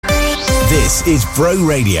This is Bro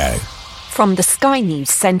Radio. From the Sky News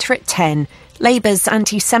Centre at 10. Labour's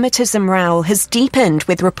anti-Semitism row has deepened,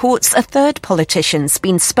 with reports a third politician's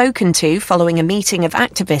been spoken to following a meeting of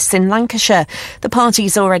activists in Lancashire. The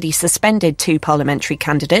party's already suspended 2 parliamentary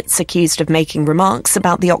candidates accused of making remarks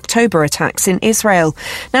about the October attacks in Israel.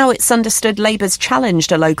 Now it's understood Labour's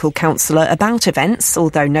challenged a local councillor about events,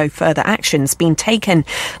 although no further action's been taken.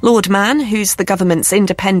 Lord Mann, who's the government's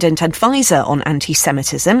independent advisor on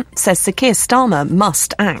anti-Semitism, says Sir Keir Starmer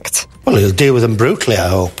must act. Well, he'll deal with them brutally, I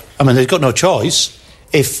hope. I mean, they've got no choice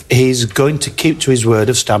if he's going to keep to his word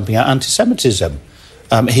of stamping out anti-Semitism.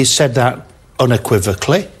 He's said that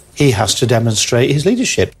unequivocally. He has to demonstrate his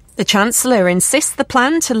leadership. The Chancellor insists the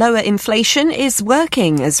plan to lower inflation is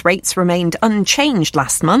working as rates remained unchanged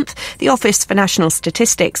last month. The Office for National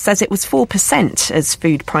Statistics says it was 4% as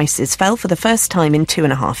food prices fell for the first time in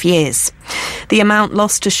 2.5 years. The amount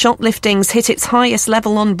lost to shopliftings hit its highest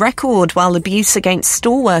level on record, while abuse against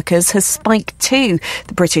store workers has spiked too.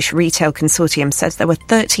 The British Retail Consortium says there were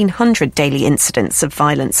 1,300 daily incidents of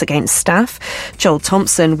violence against staff. Joel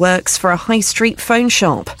Thompson works for a high street phone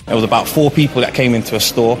shop. There was about 4 people that came into a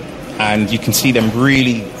store, and you can see them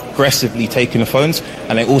really aggressively taking the phones,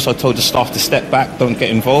 and they also told the staff to step back, don't get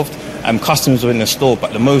involved. Customers were in the store,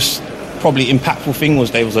 but the most probably impactful thing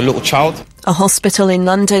was there was a little child. A hospital in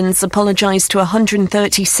London's apologised to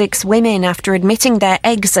 136 women after admitting their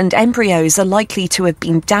eggs and embryos are likely to have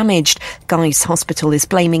been damaged. Guy's Hospital is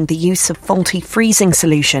blaming the use of faulty freezing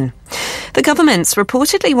solution. The government's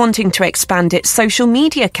reportedly wanting to expand its social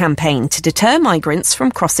media campaign to deter migrants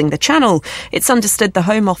from crossing the channel. It's understood the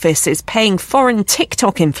Home Office is paying foreign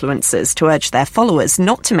TikTok influencers to urge their followers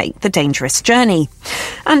not to make the dangerous journey.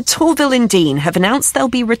 And Torvill and Dean have announced they'll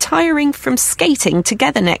be retiring from skating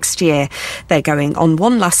together next year. They're going on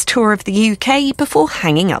one last tour of the UK before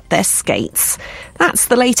hanging up their skates. That's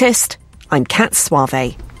the latest. I'm Kat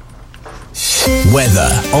Suave.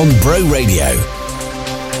 Weather on Bro Radio.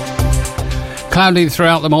 Cloudy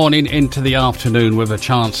throughout the morning into the afternoon with a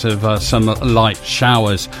chance of some light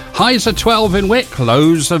showers. Highs of 12 in Wick,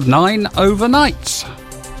 lows of 9 overnight.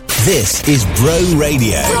 This is Bro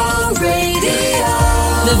Radio. Bro Radio.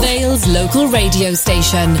 The Vale's local radio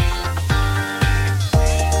station.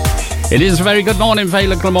 It is a very good morning,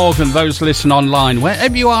 Vale of Glamorgan. Those listen online,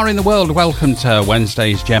 wherever you are in the world, welcome to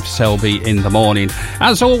Wednesday's Geoff Selby in the morning.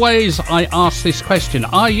 As always, I ask this question: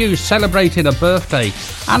 are you celebrating a birthday,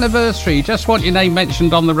 anniversary? Just want your name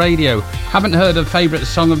mentioned on the radio. Haven't heard a favourite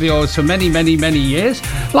song of yours for many, many, many years.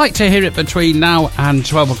 Like to hear it between now and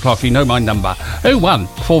 12 o'clock. You know my number: 01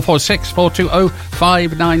 446 420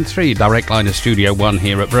 593. Direct line of Studio 1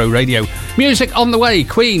 here at Bro Radio. Music on the way: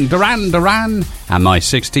 Queen, Duran Duran, and my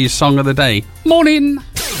 60s song of the day. Morning.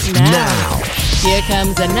 Now, here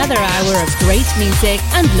comes another hour of great music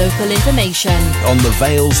and local information on the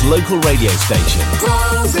Vale's local radio station.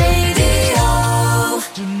 Bro Radio.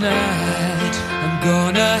 Tonight, I'm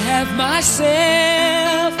gonna have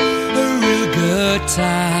myself a real good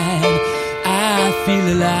time. I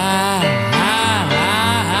feel alive.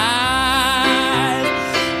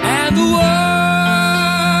 And the world,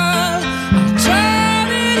 I'm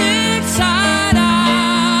turning inside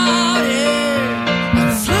out, yeah.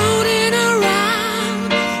 I'm floating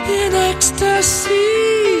around in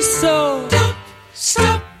ecstasy, so don't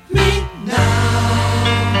stop me now.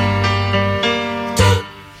 Don't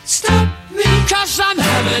stop me, 'cause I'm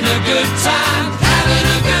having a good time, having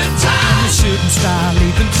a good time. I'm a shooting star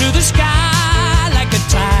leaping through the sky like a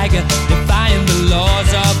tiger, defying the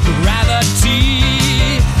laws of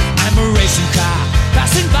gravity. I'm a racing car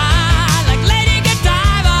passing by like Lady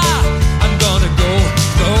Godiva. I'm gonna go,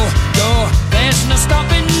 go, go. There's no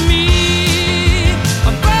stopping me.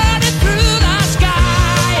 I'm burning through the sky,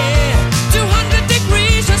 yeah. 200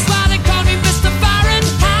 degrees, that's why they call me Mr.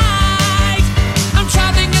 Fahrenheit. I'm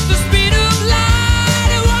traveling at the speed of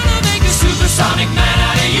light. I wanna make a supersonic man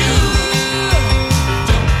out of you.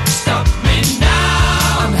 Don't stop me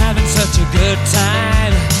now. I'm having such a good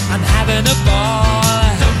time. I'm having a ball.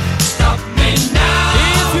 Don't stop me now.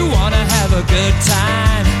 If you wanna have a good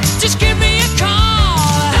time, just give me a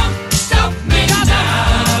call. Don't stop me now. I'm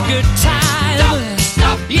having a good time. Don't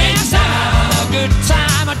stop me now. Yes, I'm having a good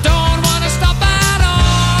time. I don't wanna stop at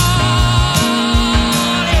all.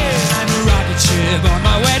 Yeah. I'm a rocket ship on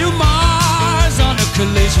my way to Mars on a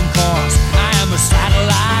collision course. I am a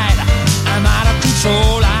satellite. I'm out of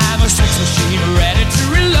control. I'm a sex machine ready to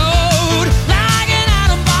reload like an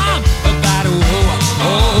atom bomb about to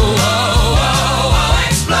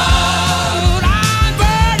explode. I'm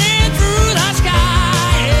burning through the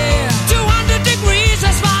sky, yeah. 200 degrees,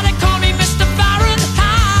 that's why they call me Mr.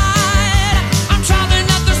 Fahrenheit. I'm traveling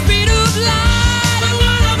at the speed of light.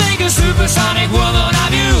 supersonic woman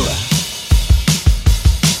of you.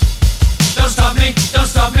 Don't stop me, don't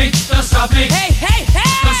stop me, don't stop me. Hey, hey, hey!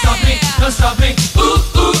 Don't stop me, don't stop me. Ooh,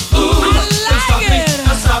 ooh, ooh. I like don't stop me,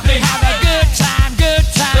 don't stop me. Have a good time, good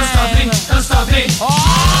time. Don't stop me, don't stop me. Oh!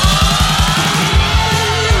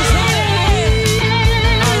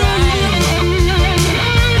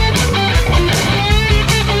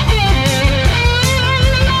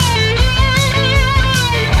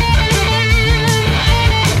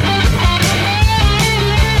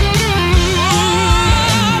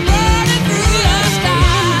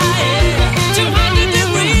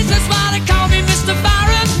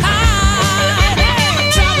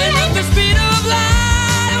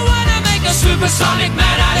 Supersonic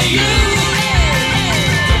man out of you.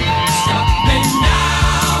 Don't stop me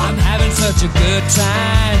now. I'm having such a good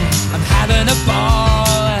time. I'm having a ball.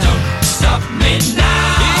 Don't stop me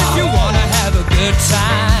now. If you wanna have a good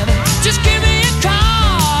time, just give me a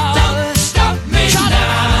call. Don't stop me now. I'm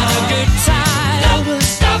having a good time. Don't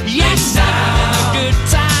stop me yes, now. I'm having a good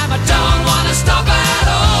time. I don't wanna stop at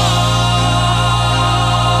all.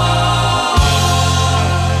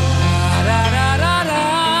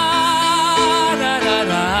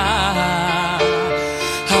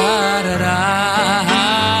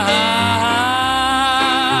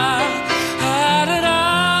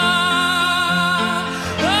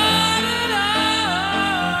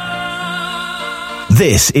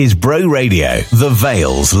 This is Bro Radio, the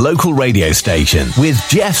Vale's local radio station, with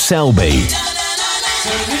Geoff Selby.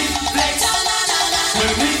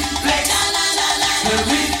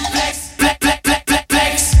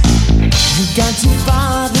 You got too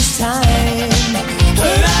far this time.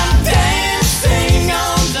 I'm dancing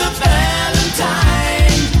on the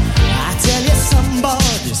Valentine. I tell you,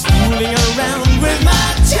 somebody's fooling around with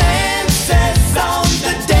my chances on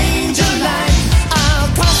the danger line. I'll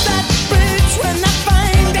cross that bridge when I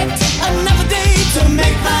find it. Another day to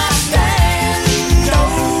make my stand.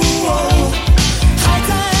 Oh, high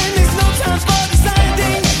time is no time for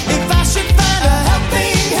deciding if I should find a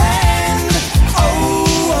helping hand.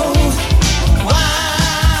 Oh, why?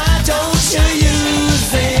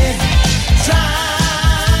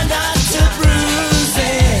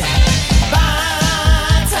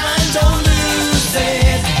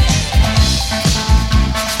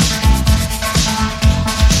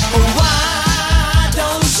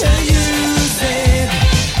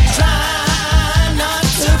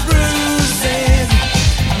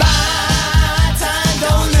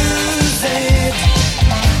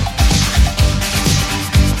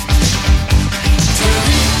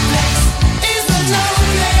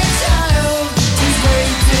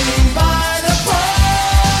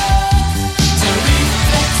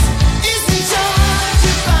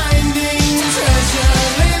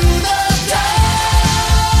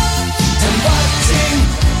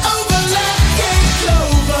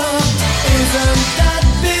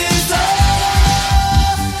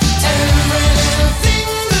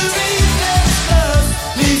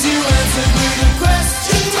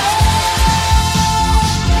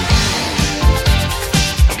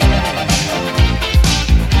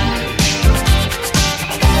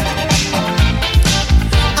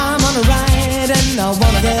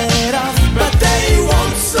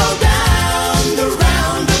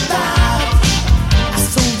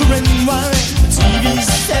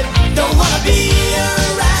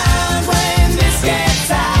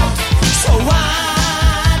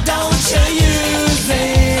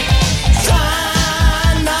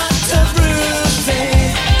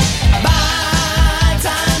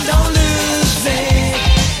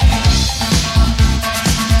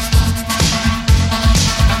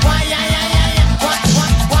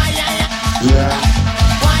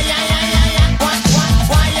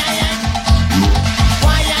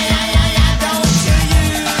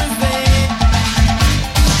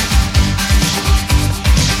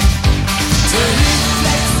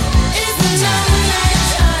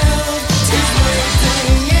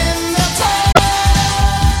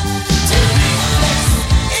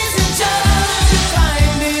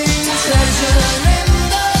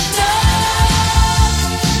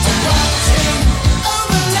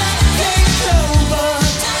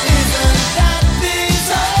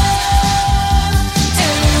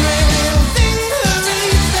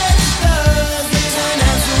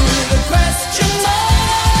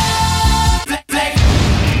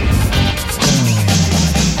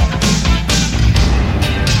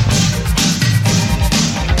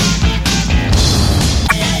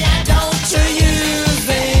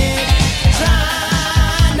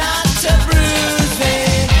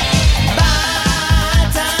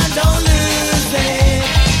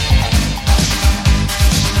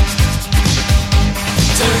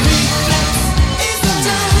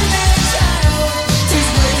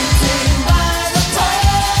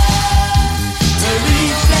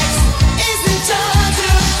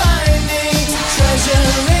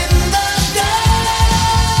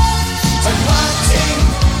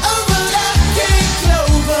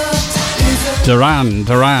 Duran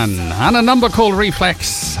Duran, and a number called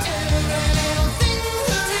Reflex.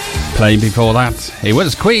 Playing before that, it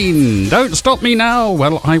was Queen, Don't Stop Me Now.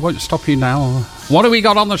 Well, I won't stop you now. What have we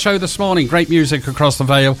got on the show this morning? Great music across the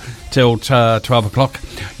Vale till 12 o'clock.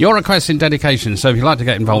 Your requests and dedications, so if you'd like to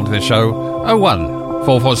get involved in the show, 01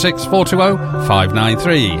 446 420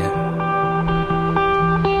 593.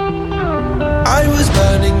 I was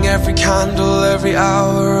burning every candle, every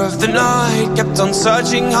hour of the night. Kept on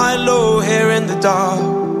searching high, low, here in the dark.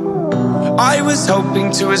 I was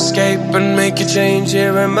hoping to escape and make a change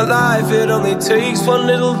here in my life. It only takes one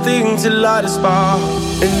little thing to light a spark.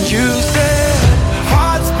 And you said,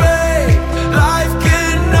 hearts break, life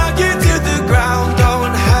can knock you to the ground.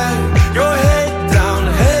 Don't hang your head down,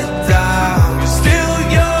 head down. You're still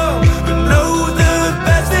young, but know the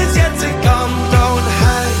best is yet to come. Don't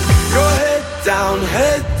hang your head down,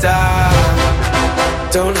 head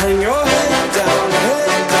down. Don't hang your head down, head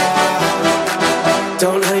down.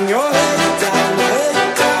 Don't hang your head.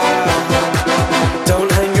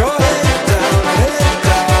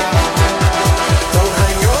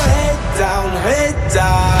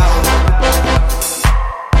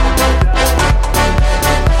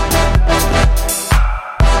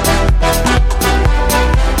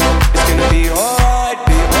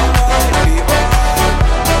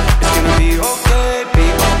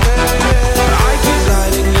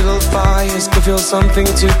 Feel something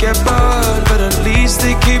to get burned, but at least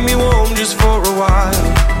they keep me warm just for a while.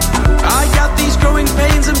 I got these growing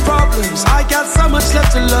pains and problems, I got so much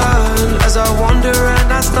left to learn as I wander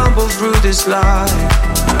and I stumble through this life.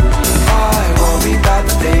 I worry about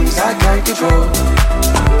the things I can't control.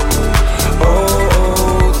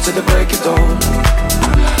 Oh, to the break of dawn.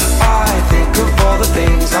 I think of all the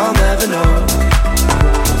things I'll never know.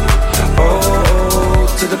 Oh,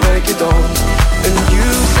 to the break of dawn. And you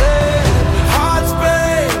say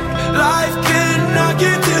life can knock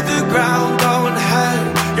you to the ground. Don't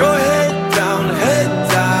hang your head down, head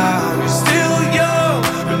down. You're still young,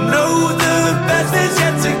 but know the best is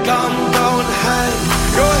yet to come. Don't hang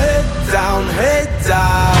your head down, head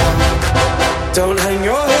down. Don't hang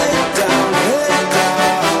your head down, head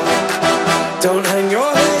down. Don't hang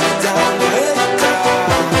your head down, head down.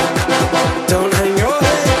 Don't hang your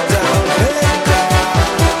head down, head down.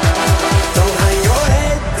 Don't hang your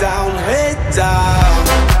head down, head down.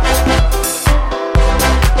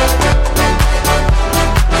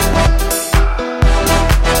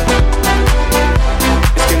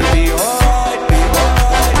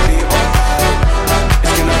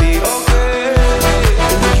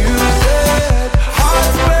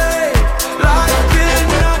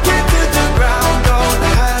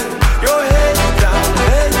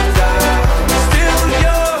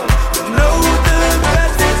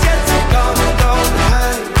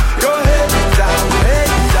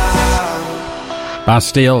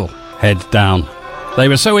 Bastille, head down. They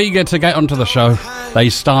were so eager to get onto the show, they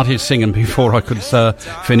started singing before I could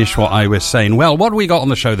finish what I was saying. Well, what have we got on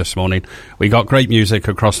the show this morning? We got great music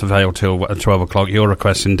across the Vale till 12 o'clock, your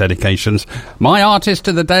requests and dedications. My artist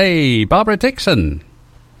of the day, Barbara Dixon.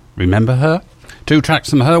 Remember her? 2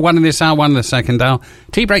 tracks from her, one in this hour, one in the second hour.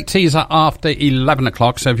 Tea break teaser after 11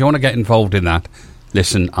 o'clock, so if you want to get involved in that,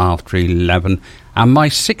 listen after 11. And my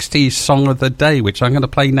 60s song of the day, which I'm going to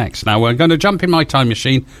play next. Now, we're going to jump in my time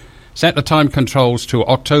machine, set the time controls to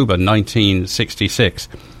October 1966.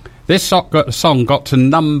 This song got to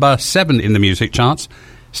number 7 in the music charts,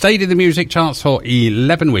 stayed in the music charts for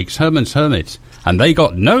 11 weeks, Herman's Hermits, and they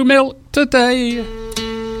got No Milk Today.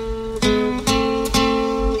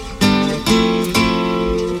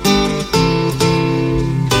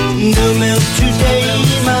 No milk today,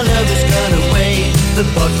 my love has gone away. The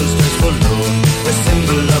bottle's just full low, a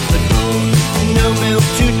symbol of the dawn. No milk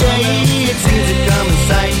today, it seems a common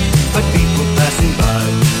sight, but people passing by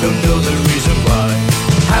don't know the reason why.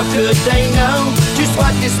 How could they know just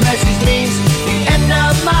what this message means? The end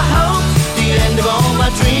of my hopes, the end of all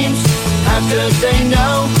my dreams. How could they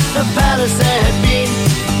know the palace there had been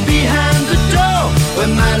behind the door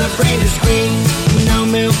where my love reigned to scream? No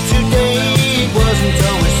milk today, it wasn't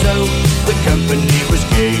always so. The company was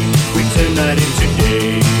gay, we turned night into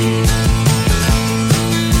day.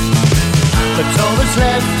 But all that's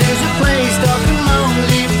left is a place dark and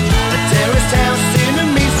lonely, a terraced house in a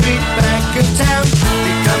mean street back of town.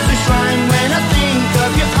 Becomes a shrine when I think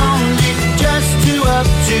of you only, just 2 up,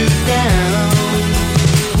 2 down.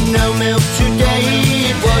 No milk today,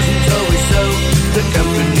 it wasn't always so. The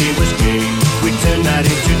company was gay, we turned night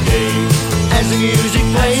into day. As the music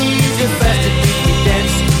played, the faster did we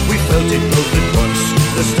dance. We felt it both at once,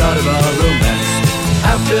 the start of our romance.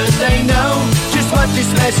 How could they know just what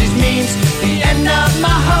this message means? The end of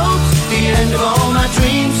my hopes, the end of all my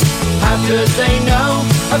dreams. How could they know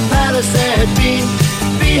a palace had been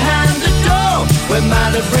behind the door where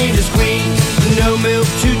my love reigned as queen? No milk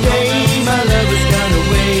today, my lover's gone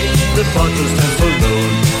away. The bottle stands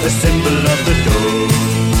forlorn, a symbol of the dawn.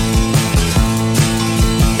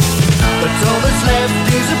 But all that's left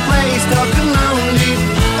is a place dark and lonely,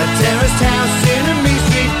 a terraced house in a mean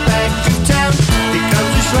street back of town.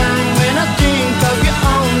 Becomes a shrine when I think of you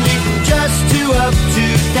only, just two up,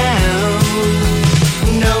 two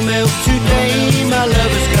down. No milk today, my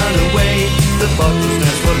lover's gone away. The bottle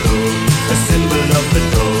stands forlorn, a symbol of the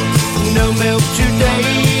dawn. No milk today,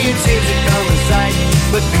 it seems a common sight,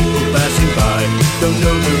 but people passing by don't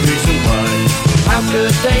know the reason why. How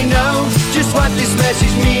could they know just what this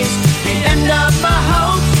message means? The end of my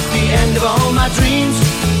hope, the end of all my dreams.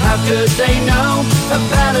 How could they know a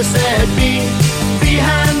palace had been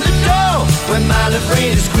behind the door when my love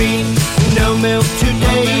reigned as queen? No milk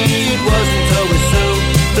today, it wasn't always so.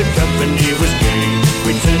 The company was gay,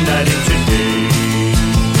 we turned night into day.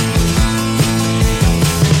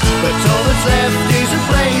 But all that's left is a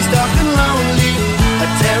place dark and lonely, a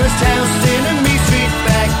terraced house in a mean street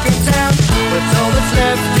back of town. But all that's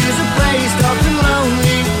left is a place dark and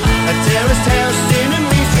lonely, a terraced house in a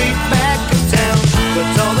mean street back of town. But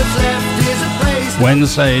all that's left is a place...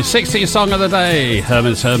 Wednesday, 60 song of the day.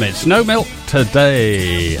 Herman's Hermits, No Milk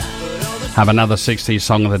Today. Have another 60s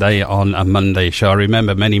song of the day on a Monday show. I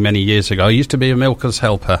remember many, many years ago, I used to be a milker's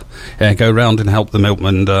helper. Go round and help the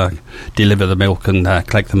milkman deliver the milk and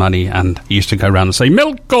collect the money, and used to go round and say,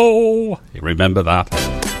 "Milk-o!" You remember that?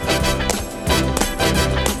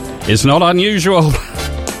 It's not unusual.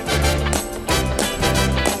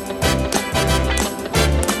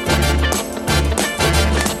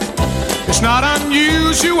 It's not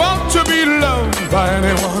unusual to be loved by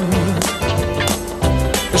anyone.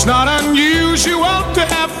 It's not unusual to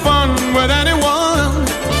have fun with anyone.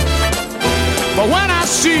 But when I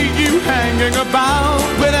see you hanging about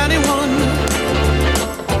with anyone,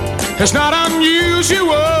 it's not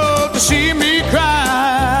unusual to see me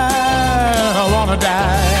cry. I wanna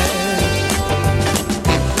die.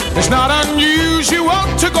 It's not unusual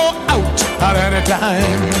to go out at any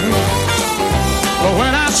time. But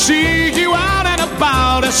when I see you out and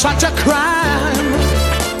about, it's such a crime.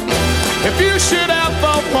 If you should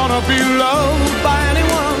ever wanna be loved by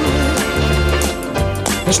anyone,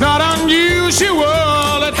 it's not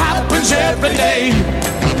unusual, it happens every day.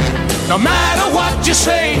 No matter what you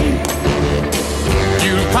say,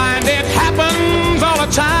 you'll find it happens all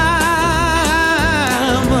the time.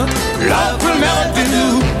 Love will never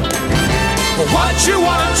do what you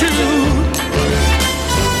want to.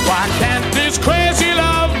 Why can't this crazy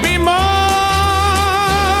love be more?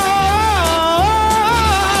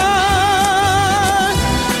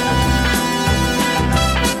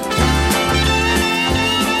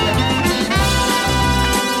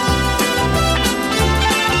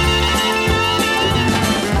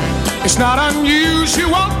 It's not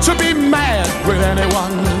unusual to be mad with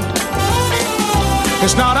anyone.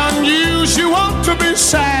 It's not unusual to be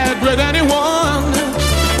sad with anyone.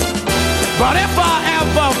 But if I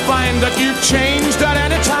ever find that you've changed at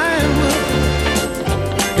any time,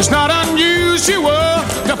 it's not unusual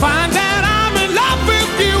to find that I'm in love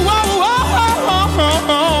with you. Oh, oh, oh, oh,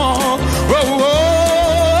 oh, oh, oh.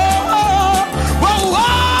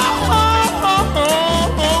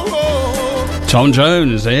 Tom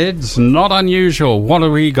Jones, it's not unusual. What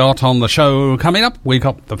have we got on the show coming up? We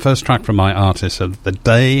got the first track from my artist of the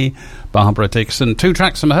day, Barbara Dixon. 2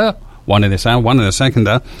 tracks from her, one in this hour, one in the second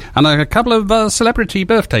hour, and a couple of celebrity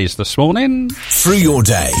birthdays this morning. Through your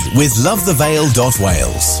day with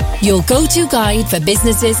lovethevale.wales. Your go-to guide for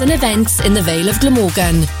businesses and events in the Vale of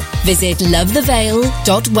Glamorgan. Visit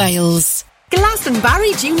lovethevale.wales.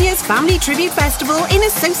 Glastonbury Juniors Family Tribute Festival in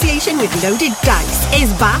association with Loaded Dice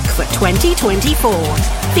is back for 2024.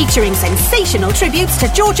 Featuring sensational tributes to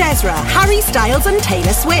George Ezra, Harry Styles and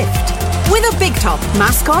Taylor Swift. With a Big Top,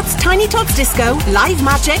 mascots, Tiny Tots Disco, live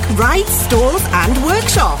magic, rides, stalls and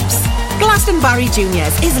workshops. Glastonbury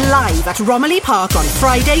Juniors is live at Romilly Park on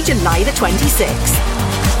Friday, July the 26th.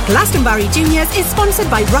 Glastonbury Juniors is sponsored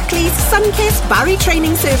by Ruckley's, Sunkiss, Barry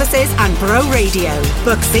Training Services and Bro Radio.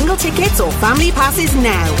 Book single tickets or family passes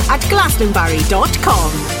now at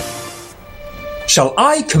glastonbury.com. Shall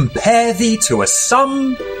I compare thee to a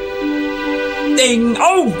son? Ding!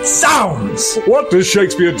 Oh, zounds! What does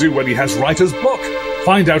Shakespeare do when he has writer's block?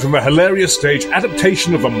 Find out in the hilarious stage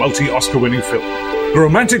adaptation of a multi-Oscar-winning film. The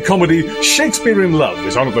romantic comedy Shakespeare in Love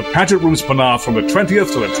is on at the Paget Rooms Penarth from the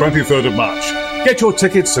 20th to the 23rd of March. Get your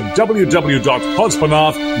tickets at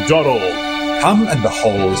www.podspenarth.org. Come and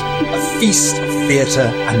behold a feast of theatre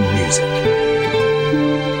and music.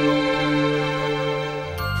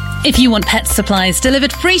 If you want pet supplies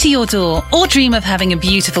delivered free to your door or dream of having a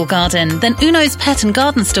beautiful garden, then Uno's Pet and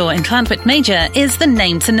Garden Store in Llanfair Major is the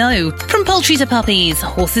name to know. From poultry to puppies,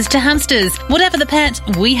 horses to hamsters, whatever the pet,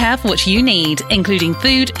 we have what you need, including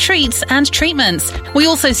food, treats and treatments. We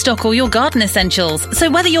also stock all your garden essentials,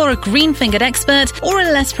 so whether you're a green-fingered expert or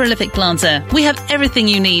a less prolific planter, we have everything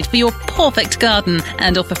you need for your perfect garden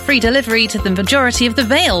and offer free delivery to the majority of the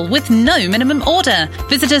Vale with no minimum order.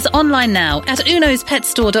 Visit us online now at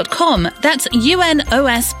unospetstore.com. That's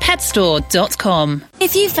unospetstore.com.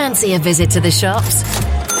 If you fancy a visit to the shops,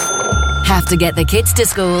 have to get the kids to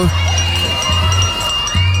school,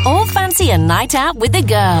 or fancy a night out with the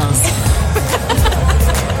girls,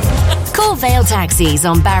 call Vale Taxis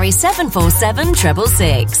on Barry 747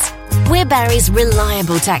 666. We're Barry's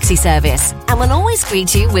reliable taxi service and will always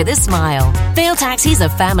greet you with a smile. Vale Taxis are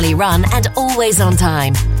family run and always on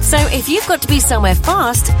time. So if you've got to be somewhere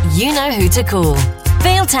fast, you know who to call.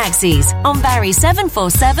 Vale Taxis on Barry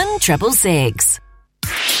 747 666.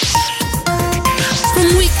 From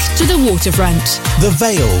Wick to the waterfront. The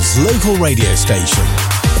Vale's local radio station.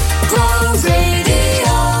 Grow Radio.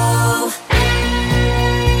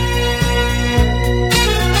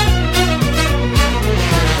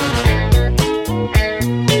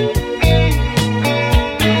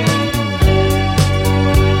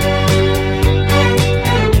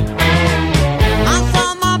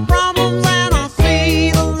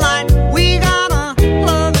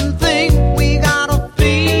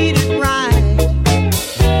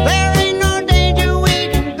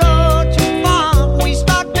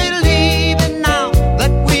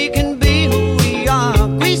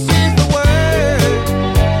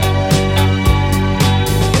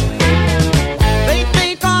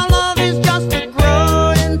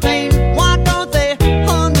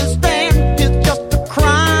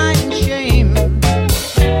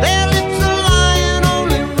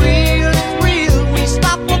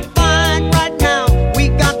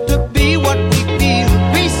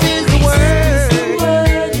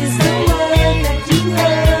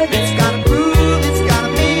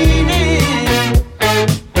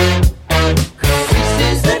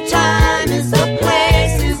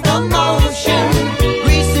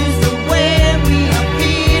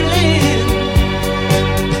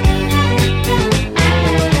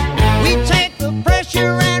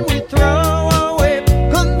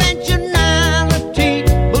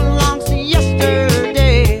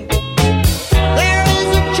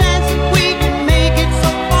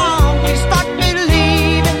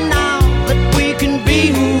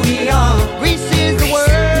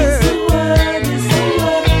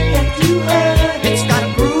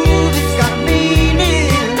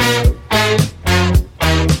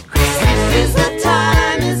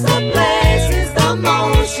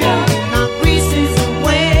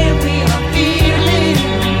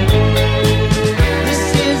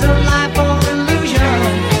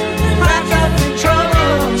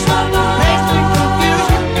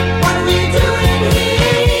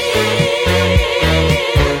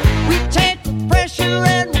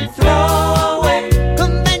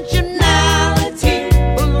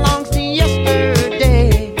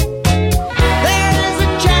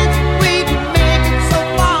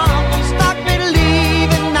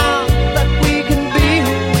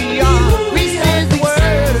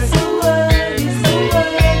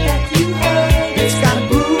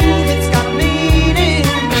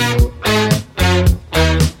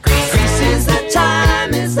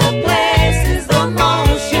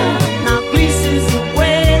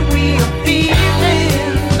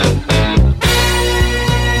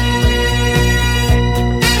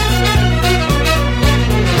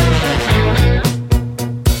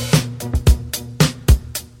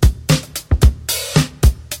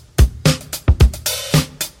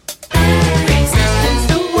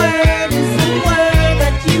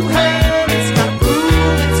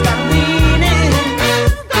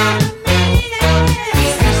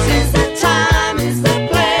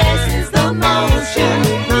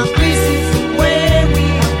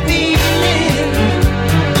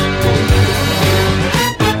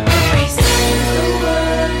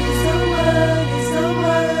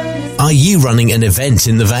 Are you running an event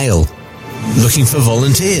in the Vale? Looking for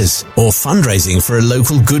volunteers or fundraising for a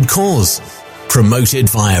local good cause? Promoted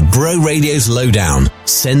via Bro Radio's Lowdown.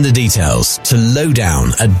 Send the details to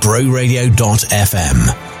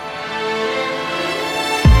lowdown@broradio.fm.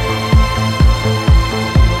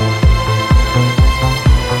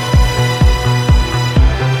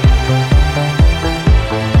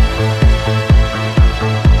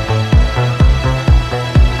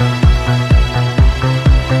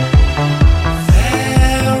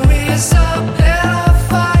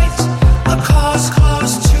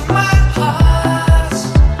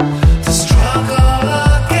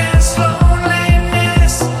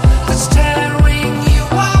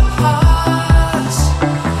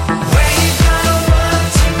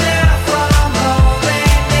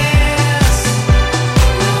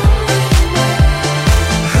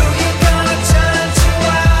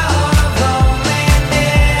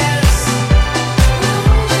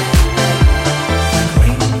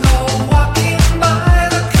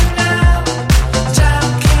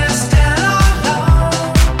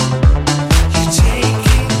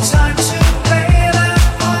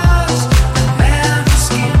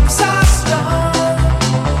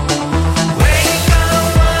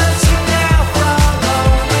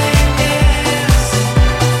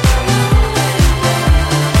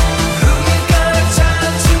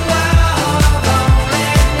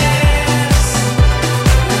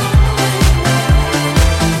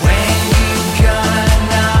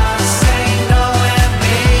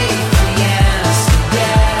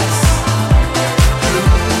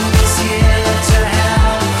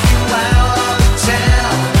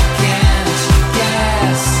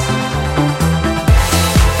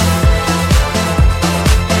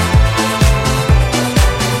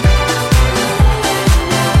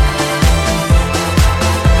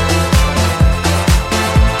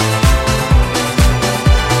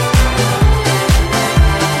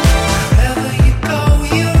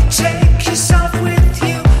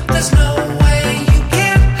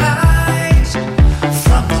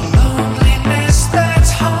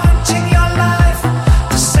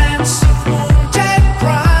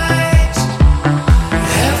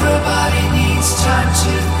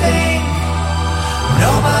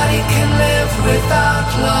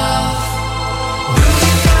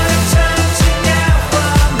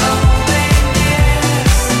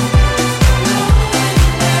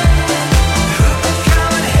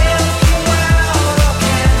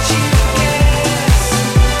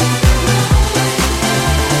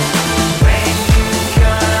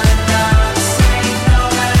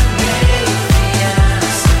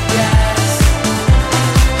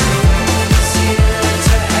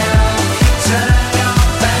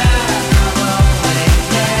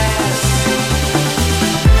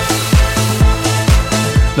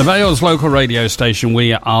 The Vale's local radio station,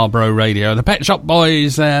 we are Bro Radio. The Pet Shop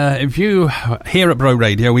Boys, if you here at Bro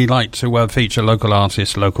Radio, we like to feature local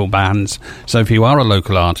artists, local bands. So if you are a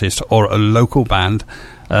local artist or a local band,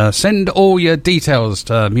 send all your details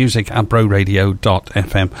to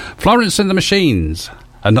music@broradio.fm. Florence and the Machines.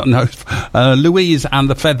 Louise and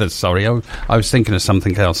the Feathers, sorry. I was thinking of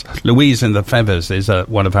something else. Louise and the Feathers is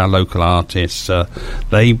one of our local artists.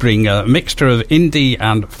 They bring a mixture of indie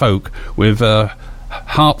and folk with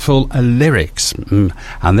heartful lyrics.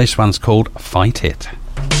 And this one's called Fight It.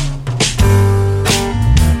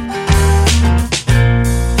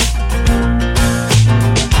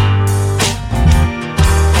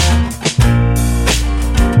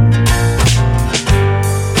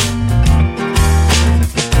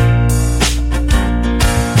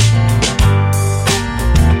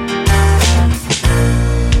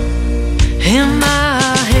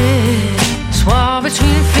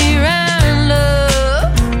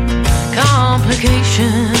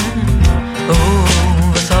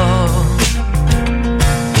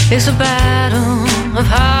 It's a battle of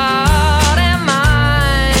heart and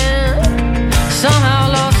mind.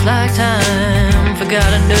 Somehow lost like time,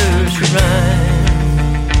 forgot a nursery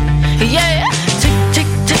rhyme. Yeah, tick, tick,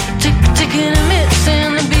 tick, tick, ticking and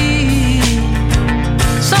missing the beat.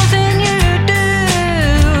 Something you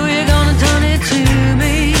do, you're gonna turn it to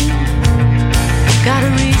me. Gotta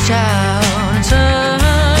reach out and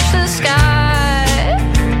touch the sky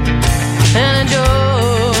and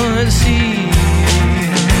enjoy the sea.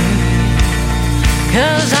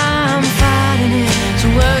 'Cause I'm fighting it to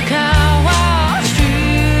work out what's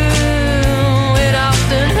true. It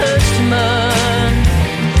often hurts too much.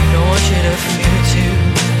 Don't want you to feel it too.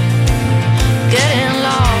 Getting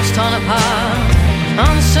lost on a path,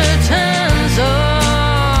 uncertain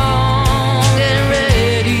zone. Getting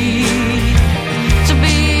ready to be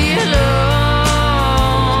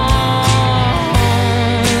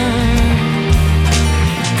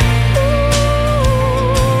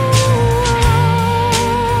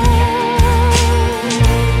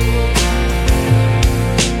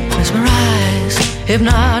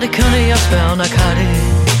hypnotic under your spell,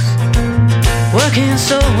 narcotics. Working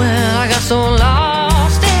so well, I got so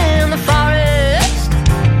lost in the forest.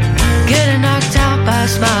 Getting knocked out by a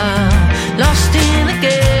smile, lost in the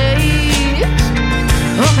gaze.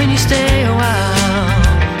 Hoping you stay a while,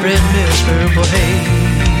 red mist, purple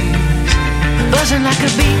haze. Buzzing like a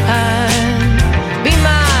beehive, be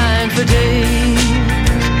mine for days.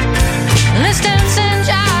 Let's dance and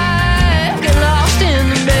jive, get lost in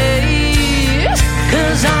the maze.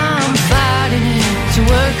 'Cause I'm fighting it to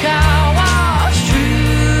work out what's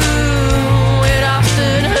true. It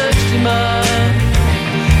often hurts too much.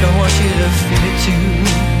 Don't want you to feel it too.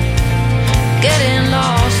 Getting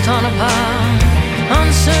lost on a path,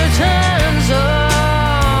 uncertain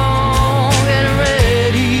zone. Getting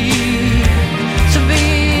ready to be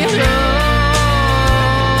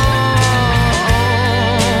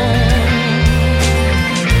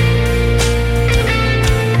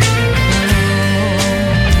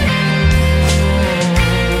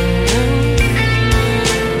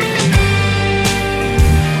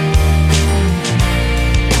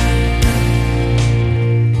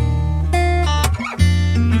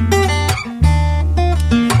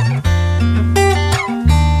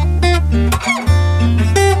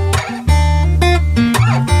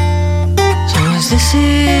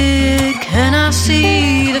can I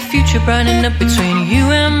see the future brightening up between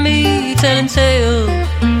you and me, telling tales,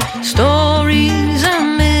 stories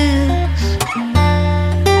and myths.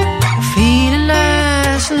 Feeling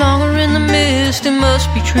last longer in the mist, it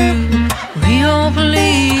must be true. We hope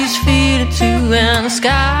please feel it too, and the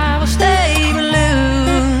sky will stay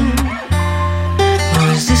blue.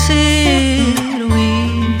 Or is this it we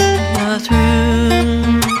are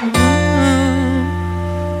through?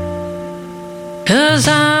 'Cause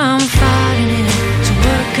I'm fighting it to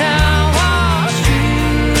work out what's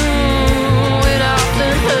true. It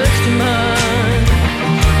often hurts too much.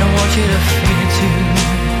 Don't want you to feel it too.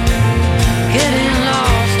 Getting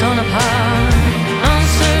lost on a path,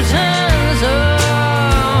 uncertain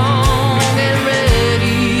zone. Get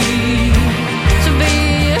ready to be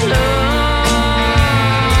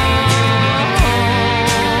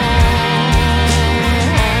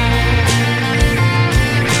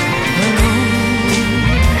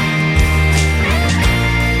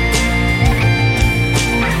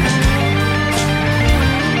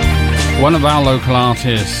One of our local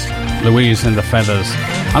artists, Louise and the Feathers.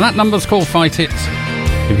 And that number's called Fight It.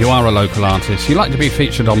 If you are a local artist, you'd like to be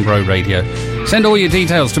featured on Bro Radio, send all your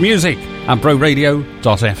details to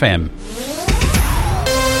music@broradio.fm.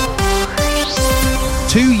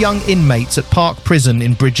 2 young inmates at Park Prison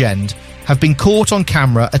in Bridgend have been caught on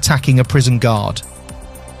camera attacking a prison guard.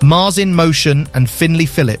 Mars in Motion and Finley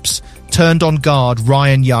Phillips turned on guard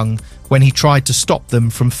Ryan Young when he tried to stop them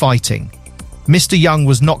from fighting. Mr. Young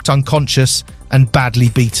was knocked unconscious and badly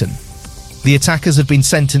beaten. The attackers have been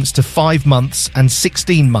sentenced to 5 months and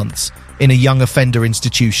 16 months in a young offender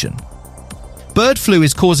institution. Bird flu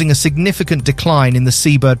is causing a significant decline in the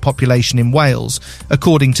seabird population in Wales,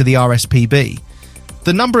 according to the RSPB.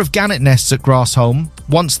 The number of gannet nests at Grassholm,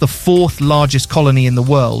 once the 4th largest colony in the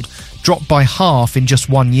world, dropped by half in just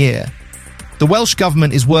 1 year. The Welsh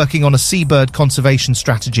Government is working on a seabird conservation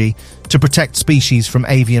strategy to protect species from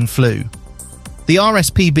avian flu. The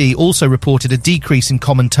RSPB also reported a decrease in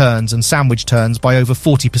common terns and sandwich terns by over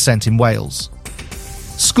 40% in Wales.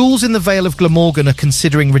 Schools in the Vale of Glamorgan are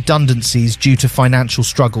considering redundancies due to financial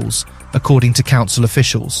struggles, according to council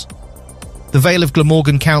officials. The Vale of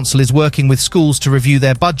Glamorgan Council is working with schools to review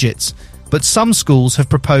their budgets, but some schools have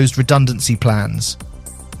proposed redundancy plans.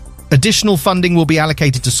 Additional funding will be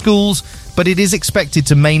allocated to schools, but it is expected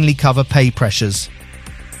to mainly cover pay pressures.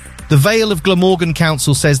 The Vale of Glamorgan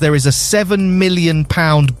Council says there is a £7 million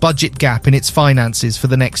budget gap in its finances for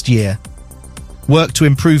the next year. Work to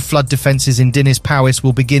improve flood defences in Dinas Powys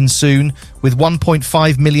will begin soon, with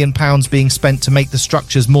 £1.5 million being spent to make the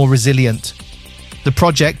structures more resilient. The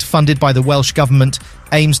project, funded by the Welsh Government,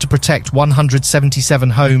 aims to protect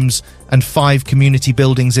 177 homes and 5 community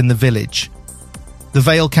buildings in the village. The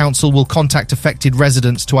Vale Council will contact affected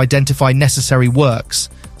residents to identify necessary works,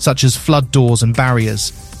 such as flood doors and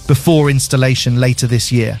barriers, before installation later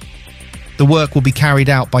this year. The work will be carried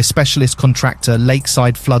out by specialist contractor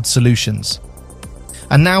Lakeside Flood Solutions.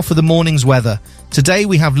 And now for the morning's weather. Today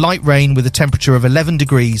we have light rain with a temperature of 11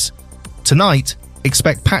 degrees. Tonight,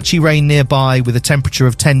 expect patchy rain nearby with a temperature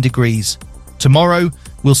of 10 degrees. Tomorrow,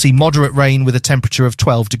 we'll see moderate rain with a temperature of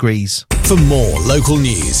 12 degrees. For more local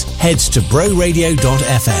news, head to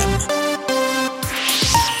broradio.fm.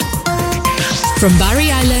 From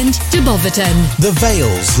Barry Island to Boverton, The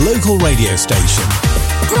Vale's local radio station.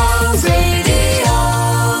 Bro Radio.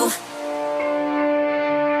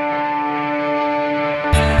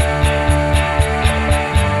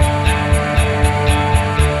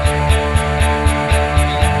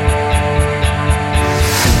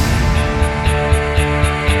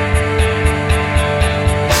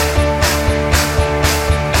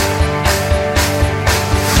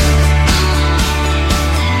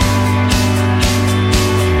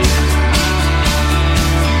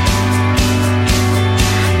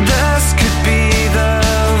 This could be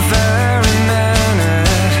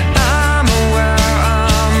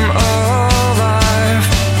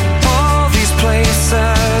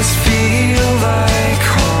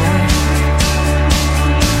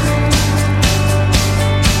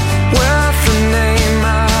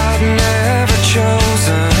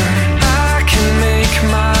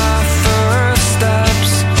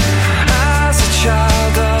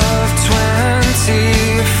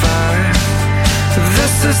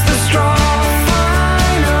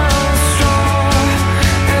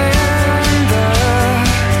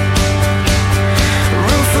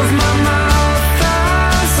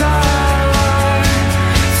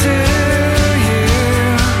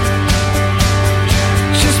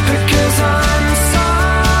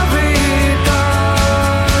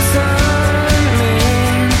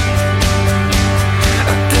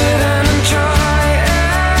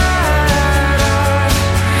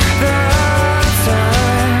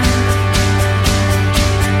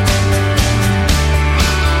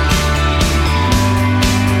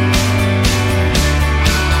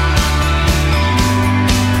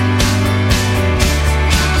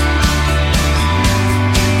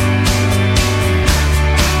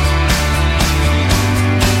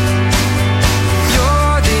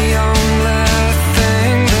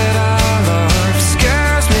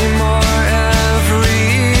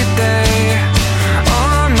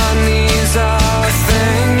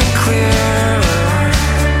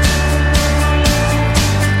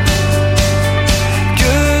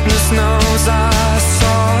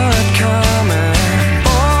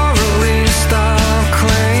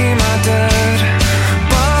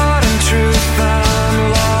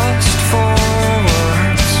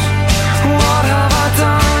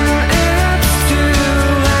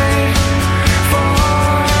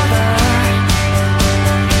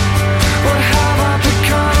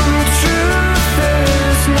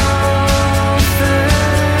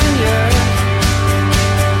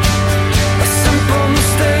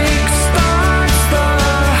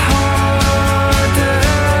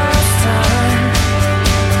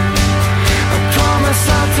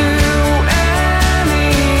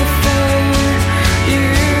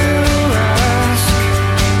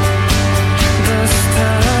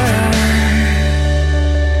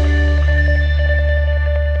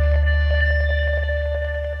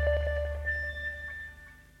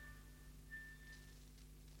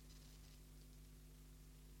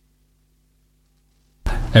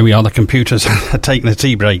There we are, the computers taking a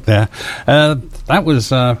tea break there. That was,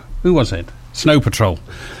 who was it? Snow Patrol.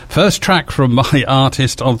 First track from my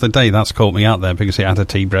artist of the day. That's caught me out there because it had a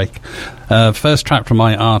tea break. First track from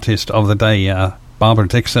my artist of the day, Barbara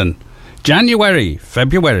Dixon. January,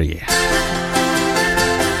 February.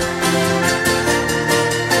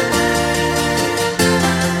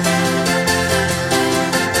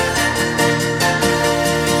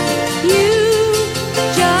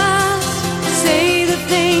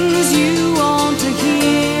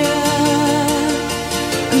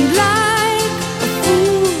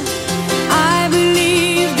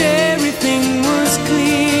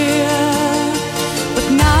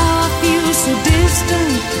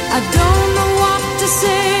 I don't know what to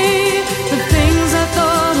say. The things I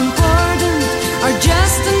thought important are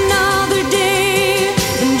just another day.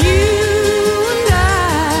 And you and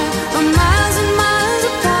I are miles and miles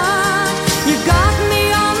apart. You got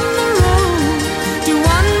me on the road to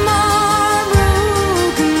one more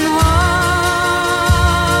broken heart.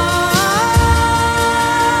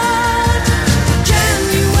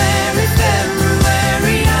 January,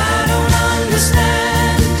 February, I don't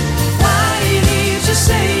understand why it is you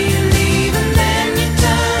say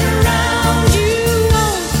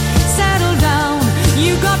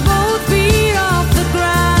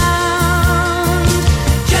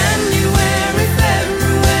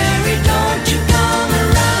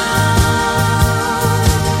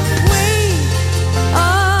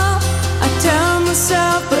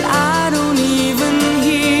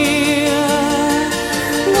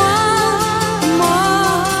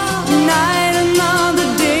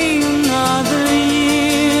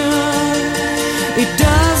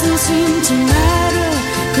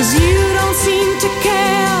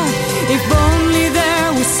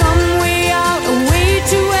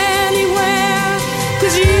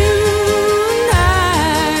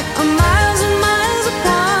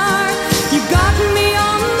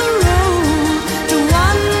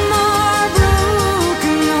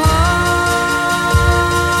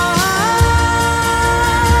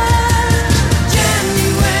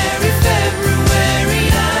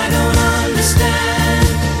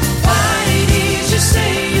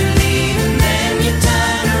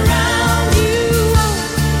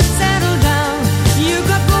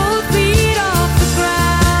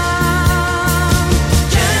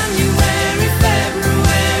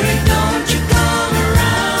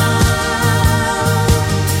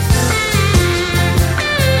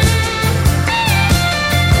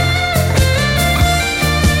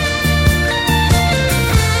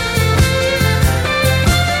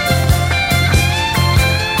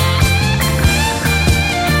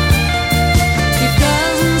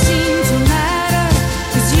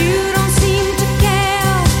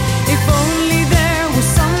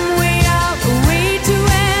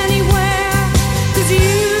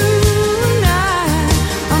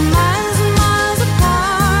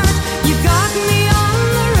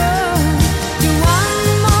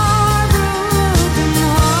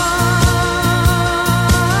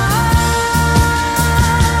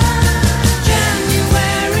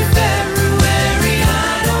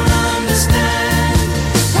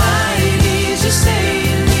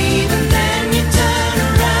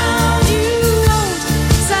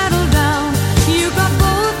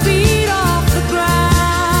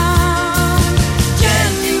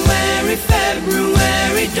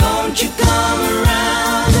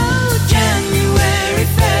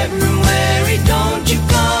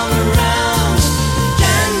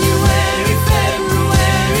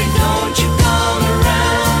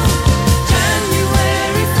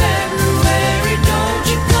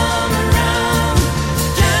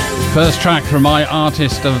First track from my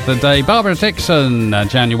artist of the day, Barbara Dixon,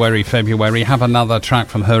 January, February. Have another track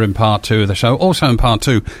from her in part 2 of the show. Also in part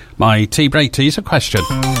 2, my tea break teaser question.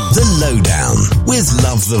 The Lowdown with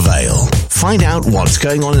Love the Vale. Find out what's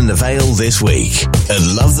going on in the Vale this week at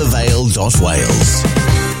lovethevale.wales.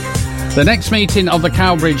 The next meeting of the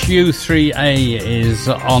Cowbridge U3A is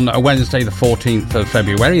on Wednesday the 14th of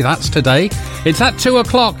February. That's today. It's at 2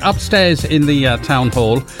 o'clock upstairs in the town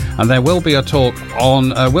hall, and there will be a talk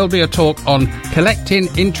on collecting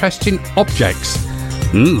interesting objects.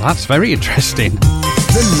 That's very interesting.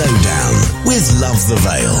 The Lowdown with Love the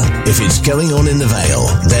Vale. If it's going on in the Vale,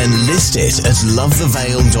 then list it at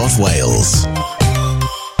lovethevale.wales.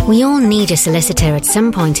 We all need a solicitor at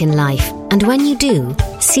some point in life, and when you do,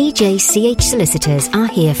 CJCH Solicitors are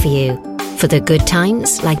here for you. For the good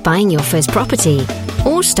times, like buying your first property,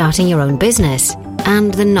 or starting your own business,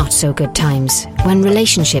 and the not so good times, when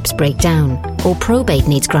relationships break down, or probate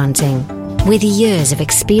needs granting. With years of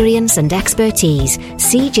experience and expertise,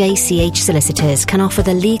 CJCH Solicitors can offer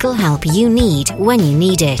the legal help you need when you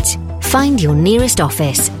need it. Find your nearest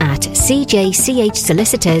office at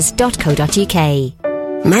cjchsolicitors.co.uk.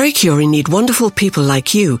 Marie Curie need wonderful people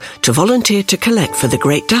like you to volunteer to collect for the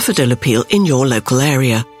Great Daffodil Appeal in your local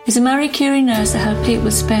area. Is a Marie Curie nurse to help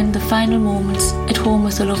people spend the final moments at home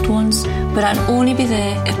with their loved ones, but I'd only be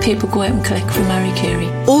there if people go out and collect for Marie Curie.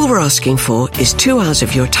 All we're asking for is 2 hours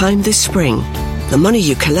of your time this spring. The money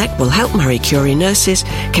you collect will help Marie Curie nurses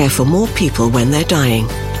care for more people when they're dying.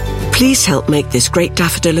 Please help make this Great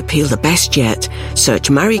Daffodil Appeal the best yet. Search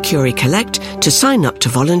Marie Curie Collect to sign up to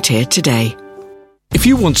volunteer today. If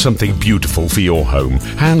you want something beautiful for your home,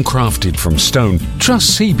 handcrafted from stone,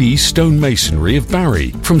 trust CB Stonemasonry of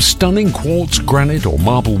Barry. From stunning quartz, granite or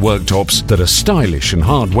marble worktops that are stylish and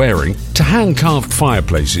hard-wearing, to hand-carved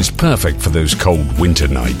fireplaces perfect for those cold winter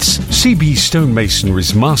nights. CB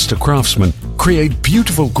Stonemasonry's master craftsmen create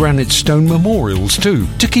beautiful granite stone memorials too,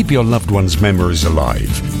 to keep your loved ones' memories alive.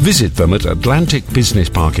 Visit them at Atlantic Business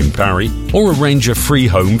Park in Barry or arrange a free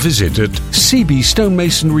home visit at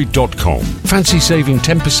cbstonemasonry.com. Fancy saving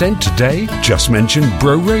 10% today? Just mention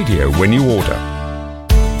Bro Radio when you order.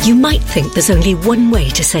 You might think there's only one way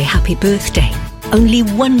to say happy birthday. Only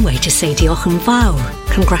one way to say Diolch yn fawr,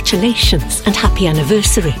 congratulations and happy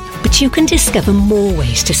anniversary. But you can discover more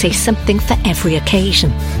ways to say something for every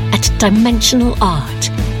occasion at Dimensional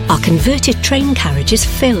Art. Our converted train carriage is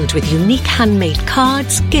filled with unique handmade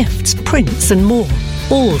cards, gifts, prints and more.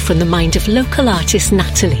 All from the mind of local artist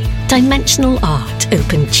Natalie. Dimensional Art,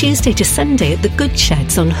 open Tuesday to Sunday at the Good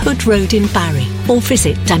Sheds on Hood Road in Barry, or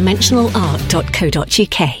visit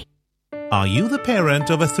dimensionalart.co.uk. Are you the parent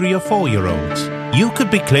of a 3 or 4-year-old? You could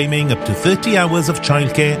be claiming up to 30 hours of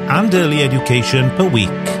childcare and early education per week.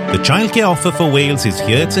 The Childcare Offer for Wales is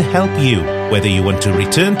here to help you, whether you want to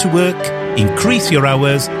return to work, increase your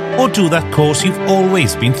hours, or do that course you've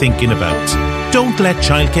always been thinking about. Don't let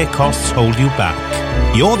childcare costs hold you back.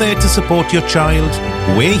 You're there to support your child.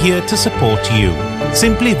 We're here to support you.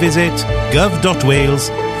 Simply visit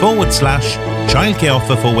gov.wales/Childcare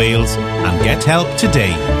Offer for Wales and get help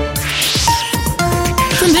today.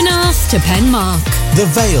 From Penarth to Penmark, The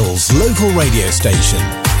Vale's local radio station.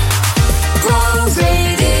 Grow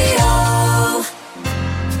Radio.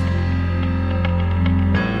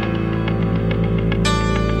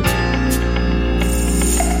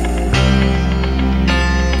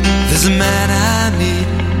 There's a man I meet,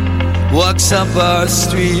 walks up our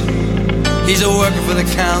street. He's a worker for the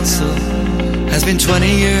council, has been 20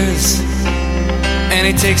 years. And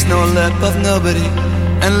he takes no lip of nobody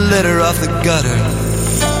and litter off the gutter.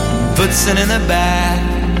 Puts it in the bag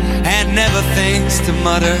and never thinks to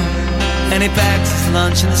mutter. And he packs his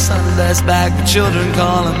lunch in a Sunday's bag. The children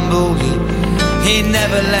call him Boogie. He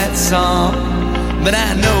never lets on, but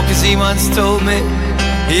I know 'cause he once told me.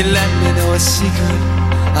 He let me know a secret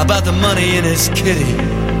about the money in his kitty.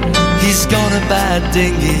 He's gonna buy a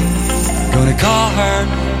dinghy, gonna call her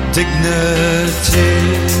Dignity.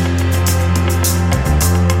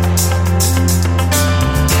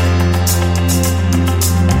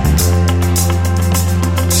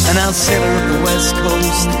 And I'll sail her up the west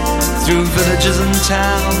coast, through villages and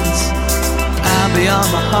towns. I'll be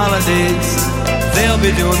on my holidays, they'll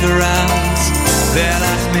be doing the rounds. They'll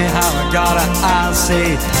ask me how I got it, I'll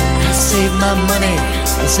say I saved my money.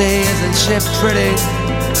 I'll say, isn't she pretty?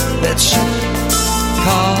 That ship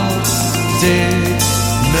called Dignity.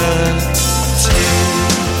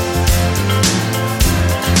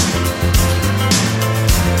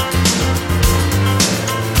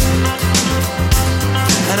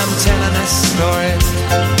 And I'm telling this story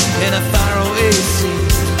in a faraway scene,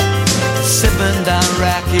 sipping down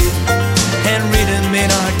raki and reading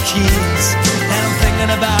Maynard Keynes. And I'm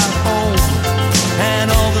thinking about home and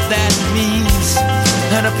all that that means,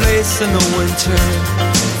 and a place in the winter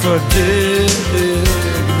for dignity.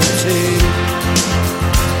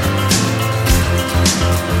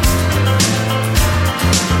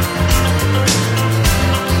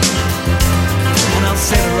 And I'll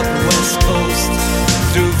sail up the west coast,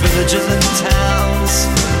 through villages and towns.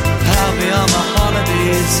 I'll be on my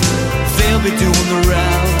holidays, they'll be doing the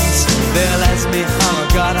rounds. They'll ask me how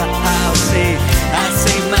I got it, I'll say I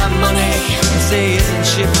saved my money. I'll say, isn't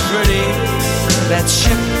she pretty? That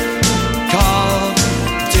ship called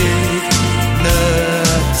Dignity.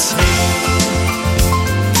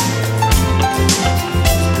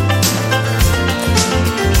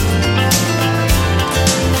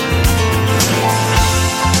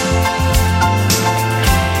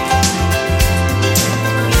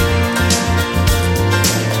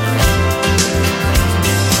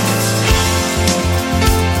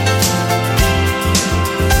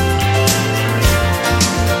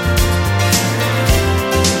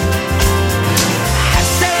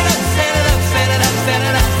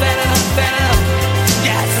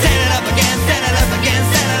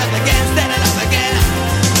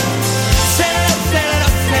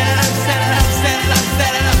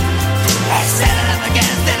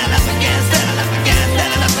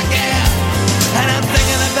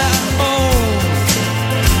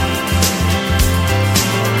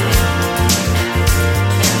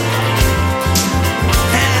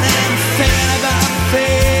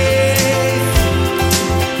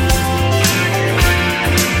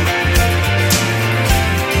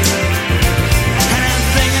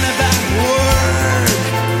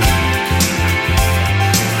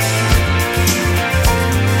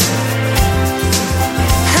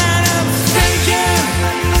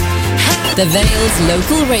 The Vale's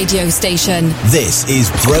local radio station. This is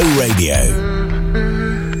Bro Radio.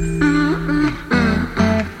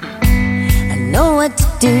 I know what to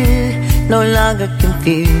do, no longer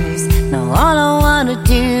confused. Now all I wanna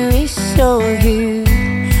do is show you.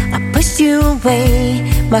 I pushed you away,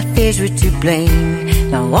 my fears were to blame.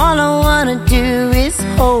 Now all I wanna do is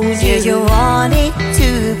hold you. Said you wanted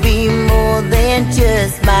to be more than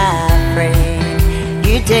just my friend.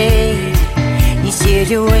 You did. You said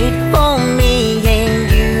you wait for me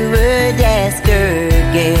and you would ask her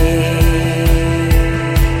again.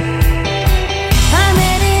 I'm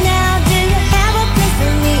ready now, do you have a place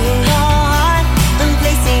for me in your heart? I'm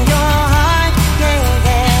placing your heart, yeah,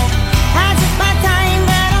 yeah. I took my time,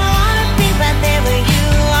 but I wanna be right there where you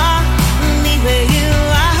are, be where you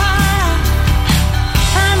are.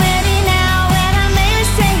 I'm ready now, and I made a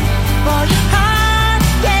mistake for your heart,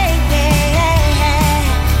 yeah, yeah, yeah.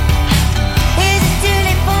 Is it too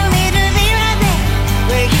late for me to be right there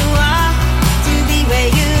where you are, to be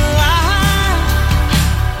where you are?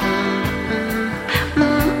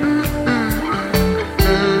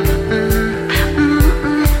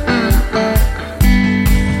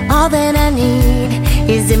 All that I need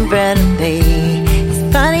is in front of me. It's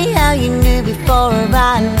funny how you knew before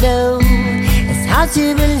I know. It's hard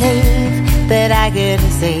to believe that I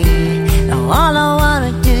couldn't see. Now all I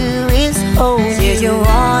wanna do is hold you. Said you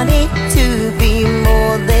wanted to be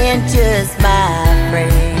more than just my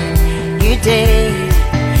friend. You did.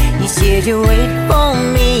 You said you wait for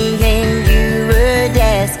me and you would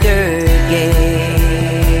ask her again.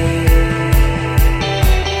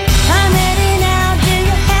 I'm ready now, do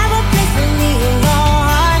you have a place for me in your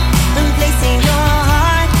heart? I'm placing your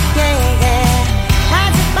heart, yeah, yeah. I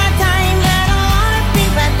took my time, but I wanna be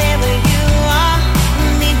right there where you are,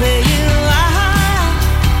 be where you are.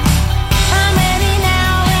 I'm ready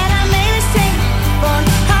now, and I made a mistake for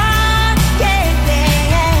your heart, yeah,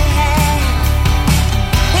 yeah.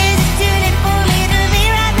 Is it too late for me to be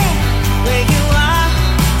right there where you are,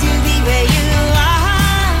 to be where you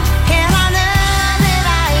are? Can I know that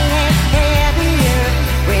I am happier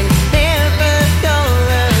when there first go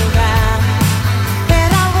around? That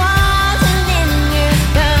I wasn't in your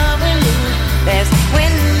company, that's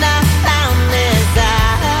when I found this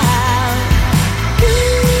out.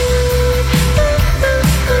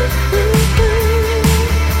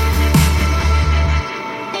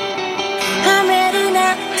 I'm ready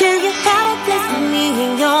now, do you have a place for me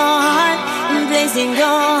in your heart? I'm placing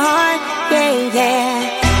your heart, yeah, yeah.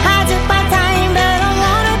 I took my time, but I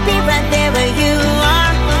wanna be right there where you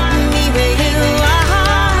are, be where you are.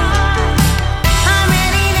 I'm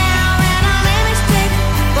ready now, and I made a mistake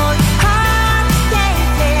for your heart, yeah,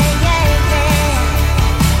 yeah, yeah, yeah.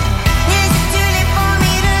 Is it too late for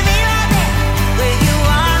me to be right there where you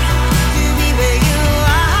are, to be where you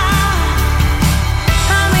are?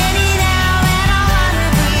 I'm ready now, and I wanna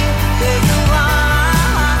be where you are,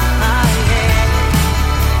 yeah.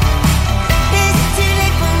 Is it too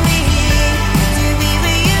late for me to be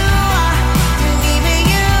where you are, to be where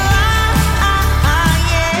you are,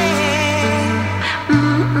 yeah.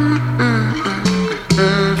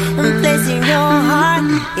 I'm placing your heart,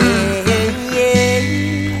 yeah,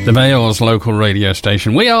 yeah. The Vale's local radio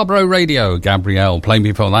station. We are Bro Radio. Gabrielle, playing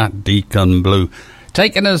before that, Deacon Blue.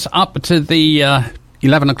 Taking us up to the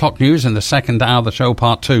 11 o'clock news in the second hour of the show,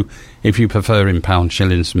 part two, if you prefer in pounds,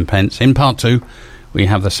 shillings and pence. In part two, we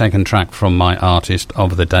have the second track from my artist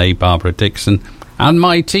of the day, Barbara Dixon. And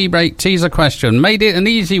my tea break teaser question. Made it an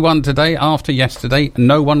easy one today after yesterday.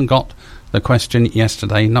 No one got the question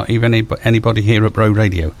yesterday, not even anybody here at Bro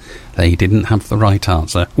Radio. They didn't have the right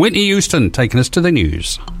answer. Whitney Houston taking us to the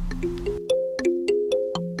news.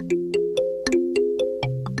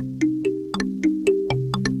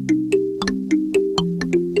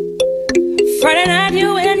 Friday night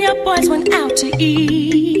you and your boys went out to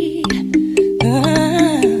eat.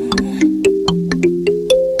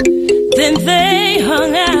 Then they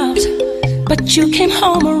hung out, but you came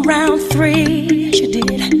home around 3. Yes, you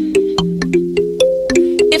did.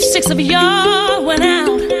 If 6 of y'all went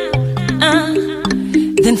out,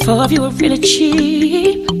 then 4 of you were really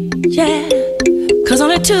cheap. Yeah, 'cause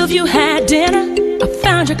only 2 of you had dinner. I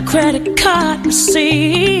found your credit card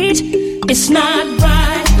receipt. It's not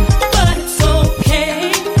right, but it's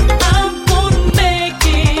okay. I'm gonna make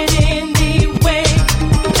it anyway.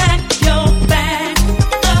 Pack your bag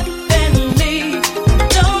up and leave.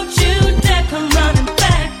 Don't you dare come running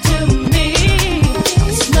back to me.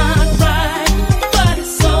 It's not right, but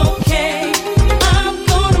it's okay. I'm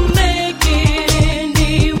gonna make it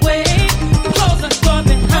anyway. Close the door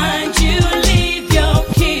behind you, leave your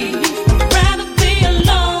key. I'd rather be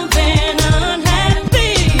alone than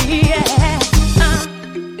unhappy. Yeah.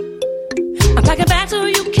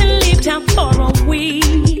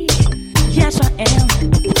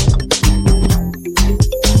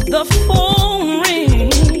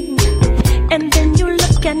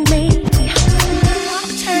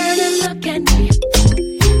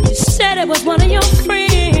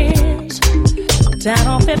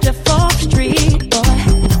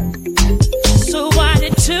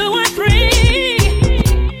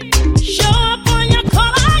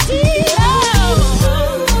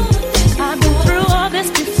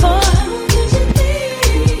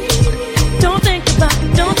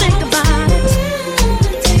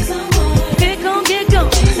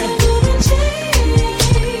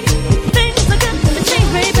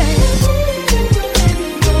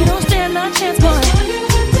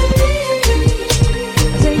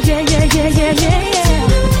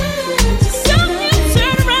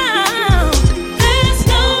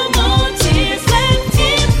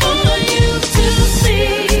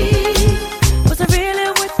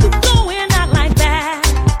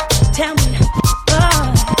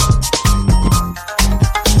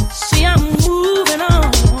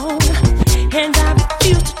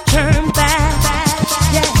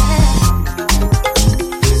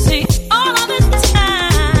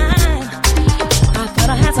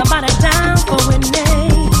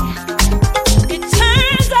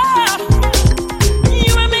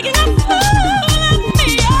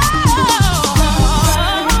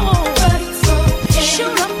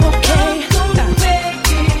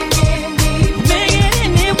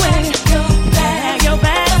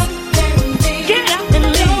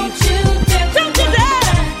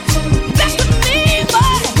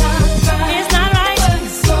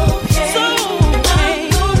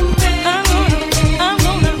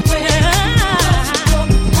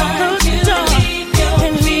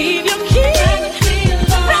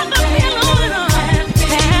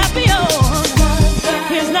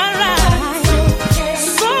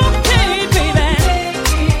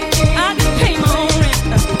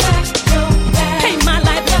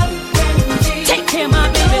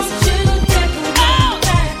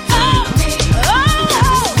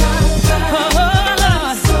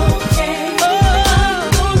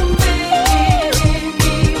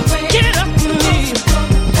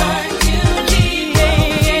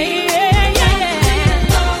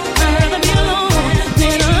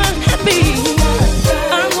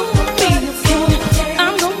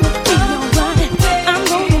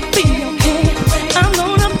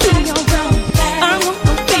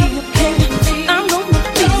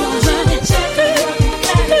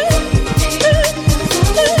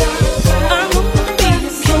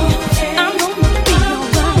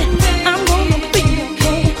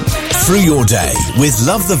 Through your day with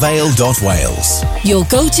lovethevale.wales. Your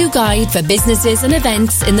go-to guide for businesses and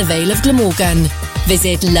events in the Vale of Glamorgan.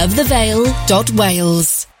 Visit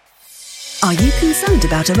lovethevale.wales. Are you concerned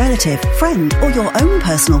about a relative, friend or your own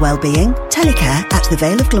personal well-being? Telecare at the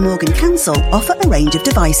Vale of Glamorgan Council offer a range of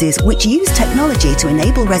devices which use technology to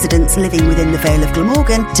enable residents living within the Vale of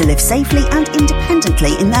Glamorgan to live safely and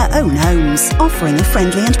independently in their own homes. Offering a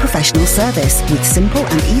friendly and professional service with simple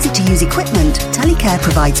and easy-to-use equipment, Telecare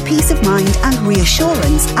provides peace of mind and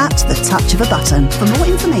reassurance at the touch of a button. For more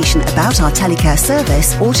information about our Telecare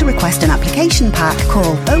service or to request an application pack,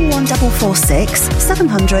 call 01446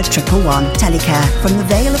 700 111. Telecare from the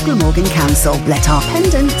Vale of Glamorgan Council. Let our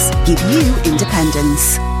pendants give you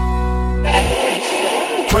independence.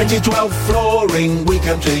 2012 flooring, we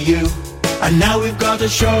come to you. And now we've got a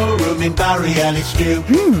showroom in Barry and it's new.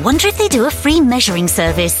 Wonder if they do a free measuring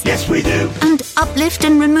service. Yes, we do. And uplift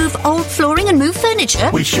and remove old flooring and move furniture.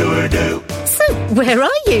 We sure do. So, where are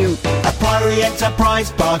you? At Priory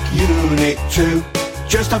Enterprise Park, Unit 2.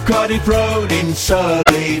 Just off Cardiff Road in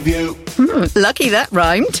Surrey View. Lucky that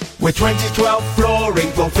rhymed. With 2012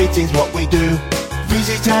 flooring, floor fittings what we do.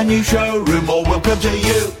 Visit our new showroom or we'll come to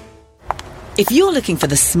you. If you're looking for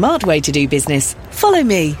the smart way to do business, follow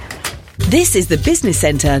me. This is the business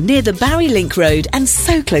centre near the Barry Link Road and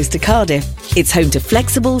so close to Cardiff. It's home to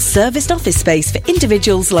flexible, serviced office space for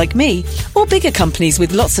individuals like me or bigger companies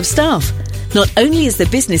with lots of staff. Not only is the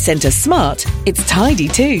business centre smart, it's tidy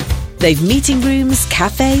too. They've meeting rooms,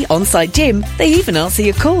 cafe, on-site gym. They even answer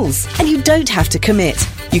your calls. And you don't have to commit.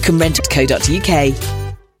 You can rent at co.uk.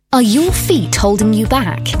 Are your feet holding you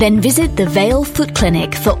back? Then visit the Vale Foot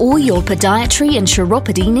Clinic for all your podiatry and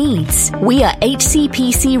chiropody needs. We are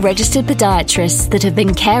HCPC registered podiatrists that have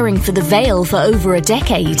been caring for the Vale for over a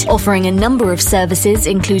decade, offering a number of services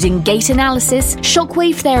including gait analysis,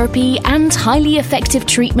 shockwave therapy and highly effective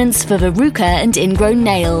treatments for verruca and ingrown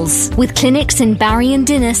nails. With clinics in Barry and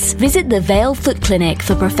Dinas, visit the Vale Foot Clinic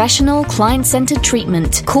for professional client-centred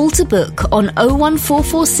treatment. Call to book on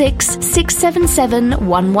 01446 677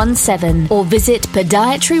 117 or visit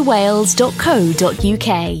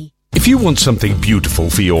podiatrywales.co.uk. If you want something beautiful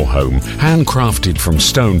for your home, handcrafted from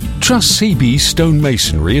stone, trust CB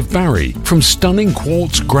Stonemasonry of Barry. From stunning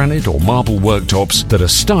quartz, granite or marble worktops that are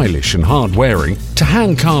stylish and hard-wearing to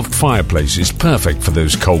hand-carved fireplaces perfect for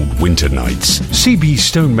those cold winter nights. CB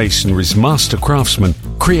Stonemasonry's master craftsmen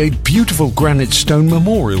create beautiful granite stone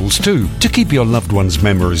memorials too, to keep your loved ones'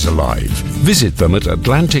 memories alive. Visit them at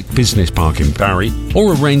Atlantic Business Park in Barry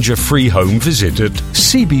or arrange a free home visit at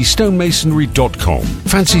cbstonemasonry.com.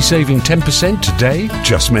 Fancy saving 10% today?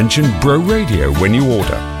 Just mention Bro Radio when you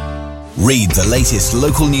order. Read the latest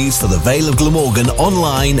local news for the Vale of Glamorgan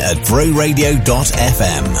online at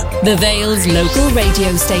broradio.fm. The Vale's local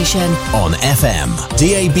radio station. On FM,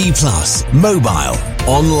 DAB+, mobile,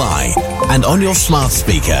 online and on your smart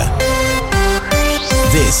speaker.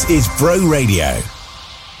 This is Bro Radio.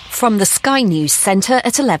 From the Sky News Centre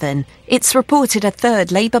at 11, it's reported a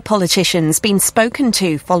third Labour politician's been spoken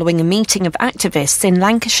to following a meeting of activists in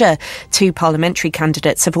Lancashire. 2 parliamentary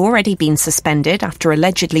candidates have already been suspended after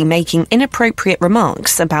allegedly making inappropriate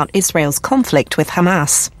remarks about Israel's conflict with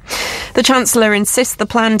Hamas. The Chancellor insists the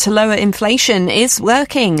plan to lower inflation is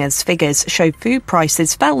working as figures show food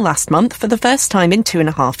prices fell last month for the first time in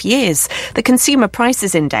 2.5 years. The Consumer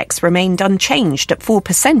Prices Index remained unchanged at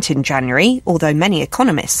 4% in January, although many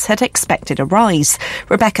economists had expected a rise.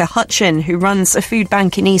 Rebecca Hutchin, who runs a food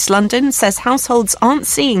bank in East London, says households aren't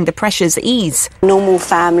seeing the pressures ease. Normal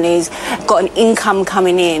families got an income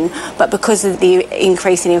coming in, but because of the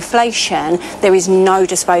increase in inflation, there is no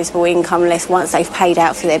disposable income left once they've paid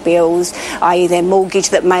out for their bills, i.e. their mortgage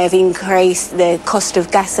that may have increased, the cost of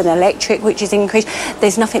gas and electric which has increased.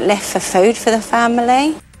 There's nothing left for food for the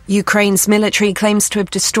family. Ukraine's military claims to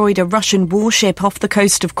have destroyed a Russian warship off the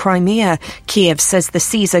coast of Crimea. Kiev says the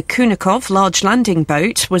Caesar Kunikov large landing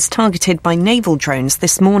boat was targeted by naval drones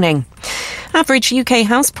this morning. Average UK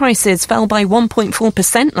house prices fell by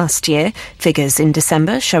 1.4% last year. Figures in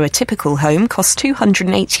December show a typical home cost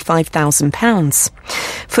 £285,000.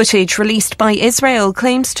 Footage released by Israel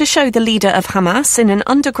claims to show the leader of Hamas in an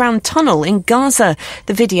underground tunnel in Gaza.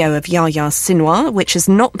 The video of Yahya Sinwar, which has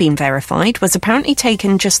not been verified, was apparently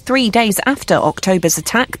taken just 3 days after October's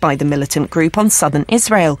attack by the militant group on southern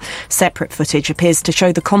Israel. Separate footage appears to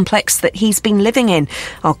show the complex that he's been living in.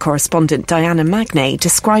 Our correspondent Diana Magnay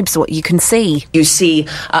describes what you can see. You see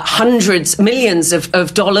hundreds, millions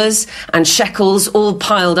of dollars and shekels all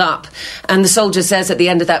piled up. And the soldier says at the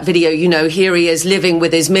end of that video, you know, here he is living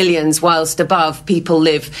with his millions whilst above people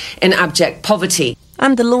live in abject poverty.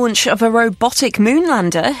 And the launch of a robotic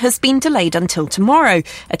moonlander has been delayed until tomorrow.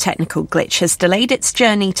 A technical glitch has delayed its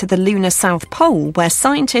journey to the lunar South Pole, where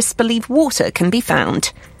scientists believe water can be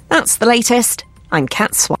found. That's the latest. I'm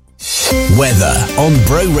Kat Swan. Weather on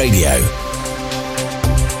Bro Radio.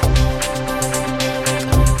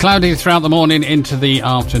 Cloudy throughout the morning into the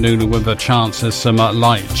afternoon with a chance of some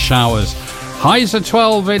light showers. Highs of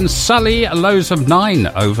 12 in Surrey, lows of 9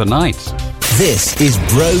 overnight. This is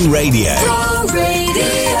Bro Radio. Bro Radio.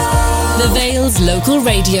 The Vale's local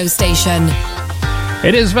radio station.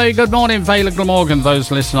 It is very good morning, Vale of Glamorgan, those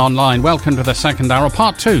listening online. Welcome to the second hour,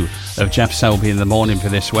 part 2 of Geoff Selby in the morning for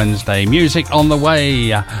this Wednesday. Music on the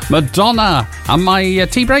way, Madonna, and my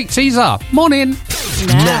tea break, Caesar. Morning.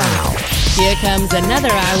 Now. Here comes another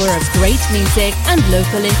hour of great music and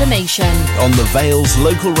local information. On the Vale's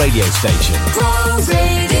local radio station. Bro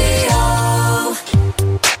Radio.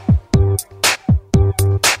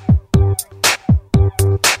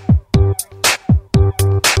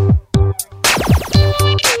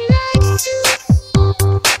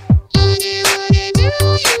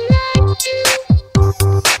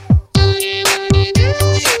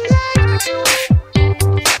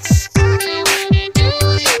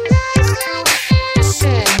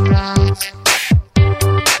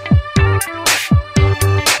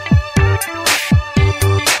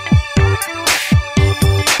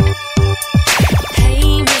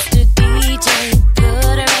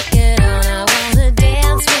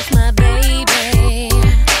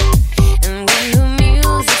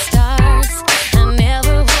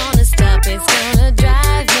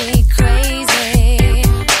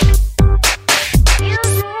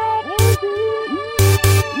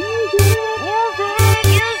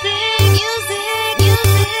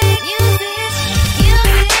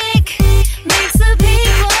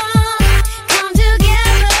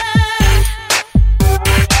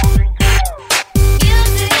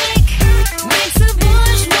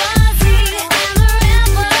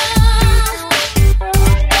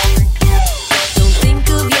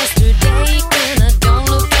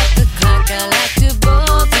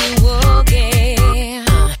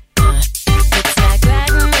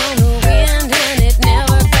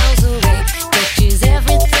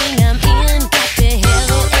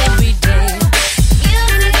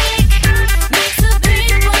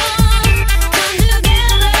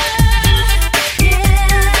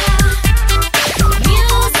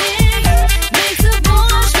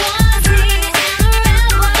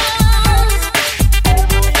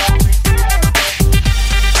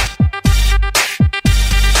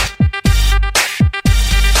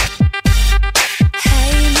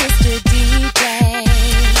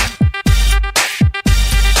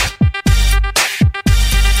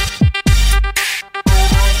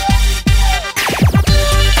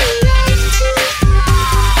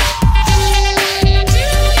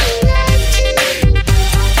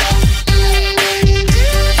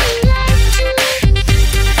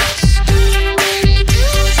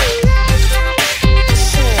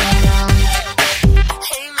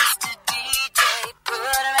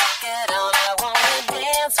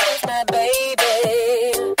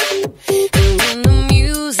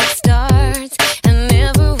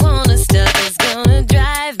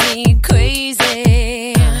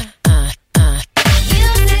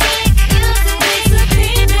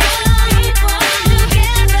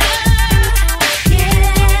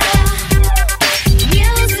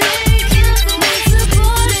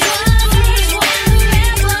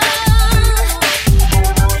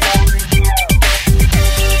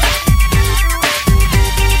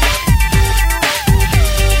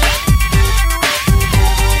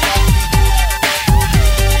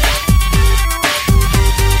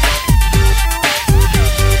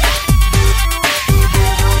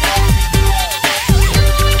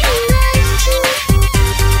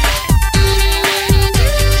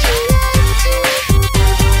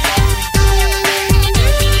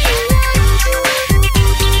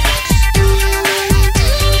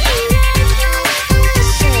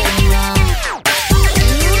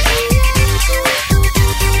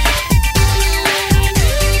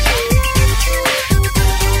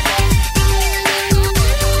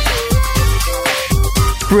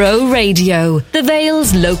 Bro Radio, the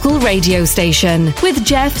Vale's local radio station, with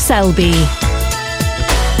Geoff Selby. When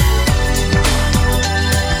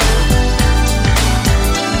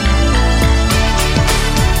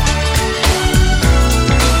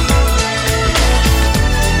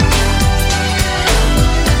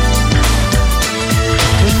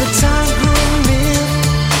the time grew near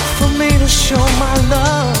for me to show my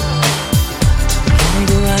love,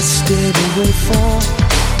 longer I stayed away for,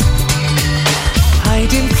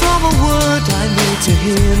 hiding from a word I need to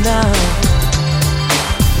hear now.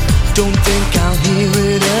 Don't think I'll hear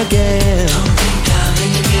it again.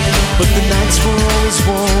 But the nights were always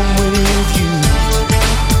warm with you,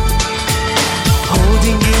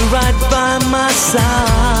 holding you right by my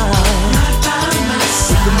side.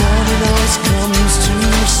 But the morning always comes too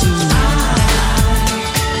soon.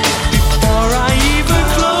 Before I even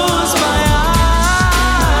close my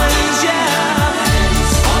eyes, yeah,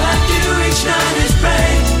 all I do each night is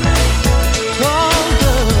pray. Oh,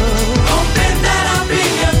 girl, hoping that I'll be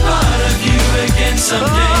a part of you again someday.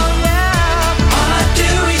 Oh, yeah. All I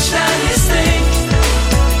do each night is think.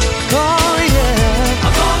 Oh, yeah.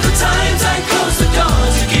 Of all the times I close the door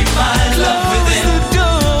to keep my love within.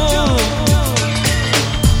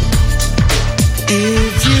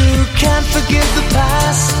 If you can't forgive the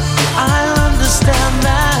past, I'll understand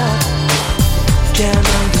that. Can't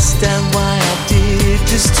understand why I did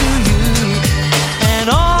this to you. And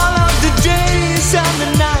all of the days and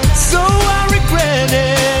the nights, so I regret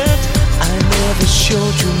it. I never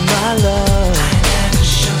showed you my love.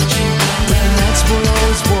 But the nights were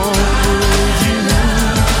always warm with you,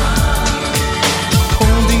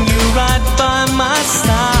 holding you right by my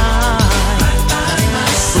side.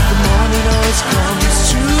 But the morning always comes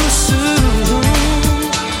too soon.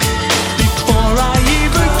 Before I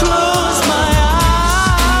even close my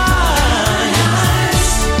eyes,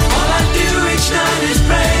 all I do each night is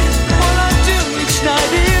pray. All I do each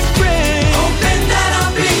night is pray, hoping that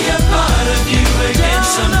I'll be a part of you again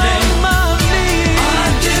someday. All I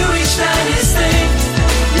do each night is think,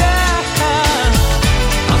 yeah,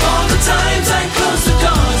 of all the times I close the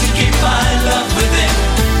door to keep my love within.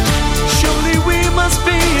 Surely we must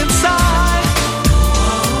be inside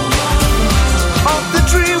of the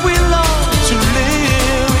dream we long to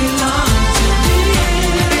live.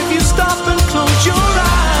 If you stop and close your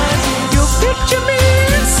eyes, you'll picture me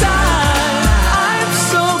inside. I'm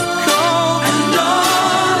so cold and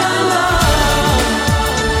all alone.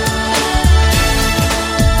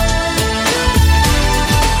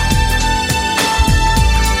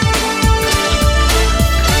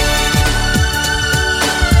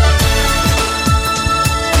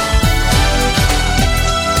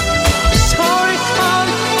 Sorry,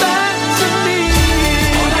 come back to me.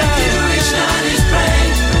 All I do each night is pray,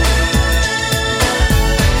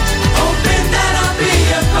 hoping that I'll be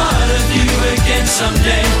a part of you again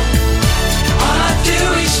someday. All I do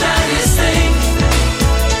each night is think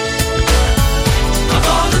of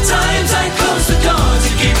all the times I close the door to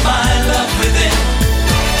keep my love within.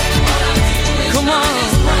 Come on,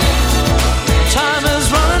 time is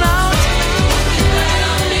running out.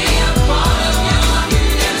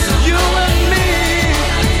 You and me,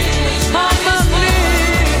 harmony.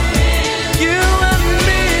 You and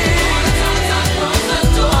me,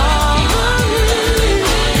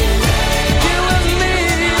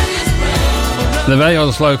 The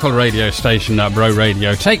Vale's local radio station, Bro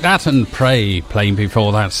Radio. Take that and pray. Playing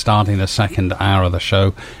before that, starting the second hour of the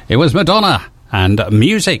show, it was Madonna and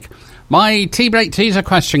Music. My tea break teaser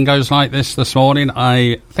question goes like this morning.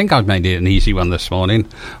 I think I've made it an easy one this morning.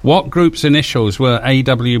 What group's initials were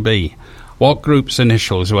AWB? What group's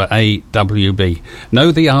initials were AWB?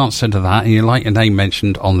 Know the answer to that and you'd like your name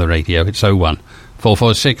mentioned on the radio. It's 01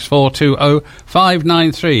 446 420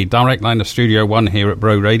 593. Direct line of Studio 1 here at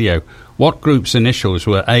Bro Radio. What group's initials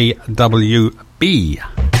were AWB?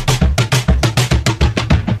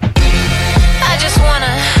 I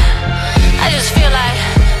just feel like,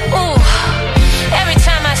 ooh, every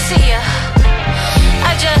time I see you,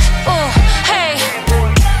 I just, ooh, hey.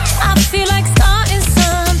 I feel like starting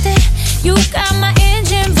something. You got my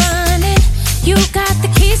engine running. You got the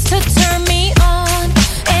keys to turn me on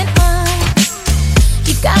and on.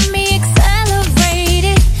 You got me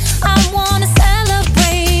accelerated. I wanna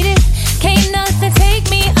celebrate it. Can't nothing take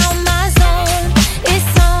me out my zone.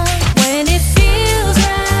 It's on when it feels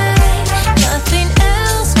right. Nothing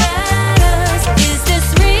else matters. Is this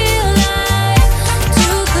real life?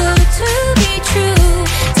 Too good to be true.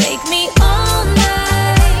 Take me all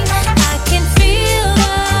night. I can feel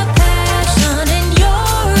the passion in your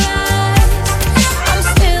eyes. I'm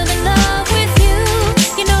still in love with you.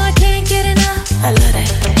 You know I can't get enough. I love that.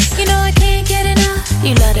 You know I can't get enough.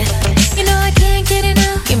 You love it. You know I can't get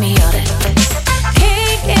enough. Give me all that.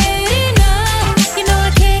 Can't get enough. You know I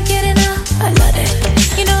can't get enough. I love it.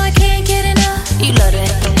 You know I can't get enough. You love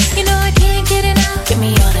it. You know I can't get enough. Give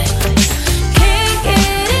me all that. Can't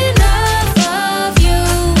get enough of you.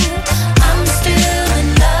 I'm still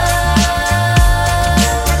in love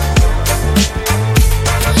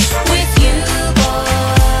with you, boy.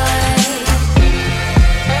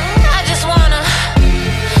 I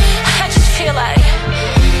just feel like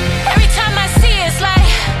every time I see it, it's like,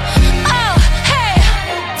 oh, hey.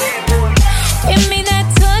 Give me that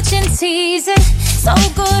touch and tease it. So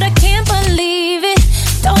good, I can't believe it.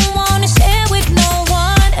 Don't wanna share with no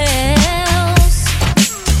one else.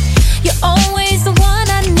 You're always the one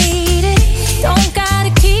I needed. Don't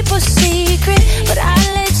gotta keep a secret, but I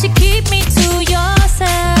let you keep me to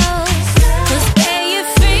yourself. 'Cause babe, it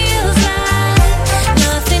feels like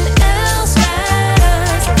nothing else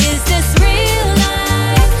matters. Is this real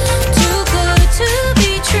life? Too good to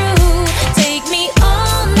be true. Take me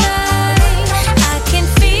all night. I can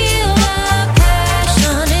feel the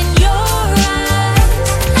passion in your eyes.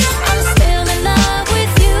 I'm still in love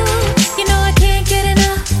with you. You know I can't get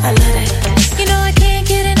enough. I love it. You know I can't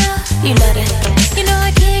get enough. You love it. You know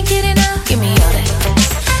I can't get enough. Give me all that.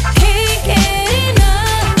 Can't get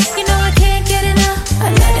enough. You know I can't get enough. I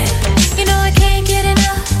love it. You know I can't get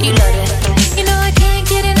enough. You love it. You know I can't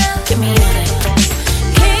get enough. Give me all that.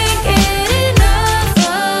 Can't get enough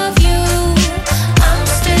of you. I'm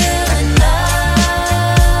still in love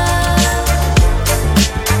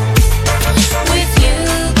with you,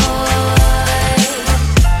 boy.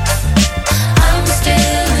 I'm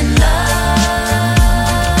still in love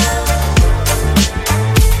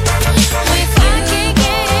with you. I can't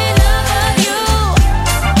get enough of you.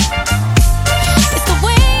 It's the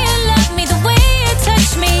way you love me, the way you touch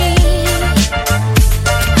me.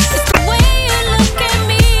 It's the way you look at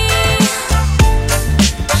me.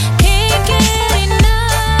 Can't get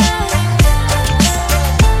enough.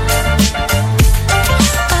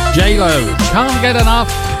 J-Lo, can't get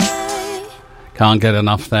enough. Can't get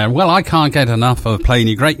enough there. Well, I can't get enough of playing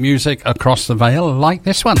you great music across the Vale like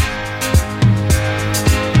this one.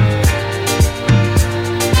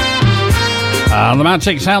 The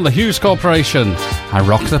magic sound, the Hughes Corporation. I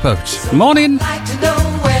rock the boat. Morning. Like to know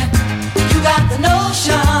where you got the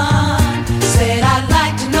notion. Said I'd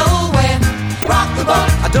like to know where. Rock the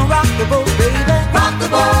boat. I don't rock the boat, baby. Rock the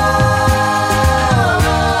boat.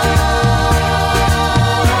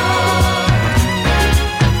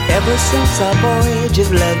 Ever since our voyage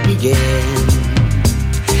of love began,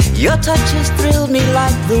 your touch has thrilled me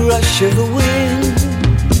like the rush of the wind,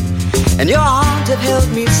 and your arms have held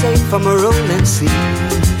me safe from a rolling sea.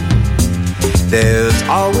 There's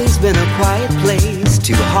always been a quiet place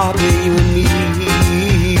to harbor you and me.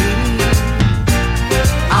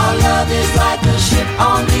 Our love is like a ship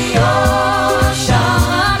on the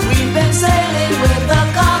ocean. We've been sailing with a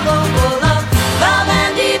cargo full of love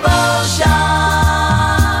and devotion.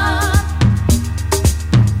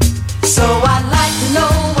 So I'd like to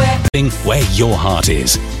know where your heart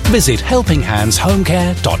is. Visit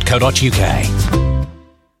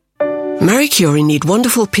helpinghandshomecare.co.uk. Marie Curie need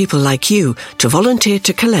wonderful people like you to volunteer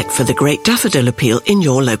to collect for the Great Daffodil Appeal in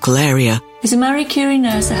your local area. As a Marie Curie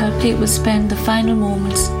nurse, I help people spend the final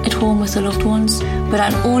moments at home with their loved ones, but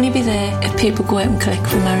I'll only be there if people go out and collect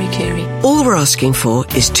for Marie Curie. All we're asking for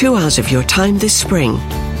is 2 hours of your time this spring.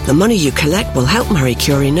 The money you collect will help Marie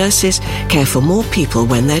Curie nurses care for more people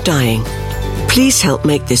when they're dying. Please help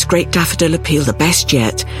make this Great Daffodil Appeal the best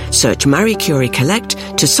yet. Search Marie Curie Collect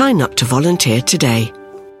to sign up to volunteer today.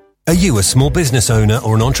 Are you a small business owner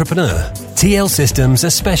or an entrepreneur? TL Systems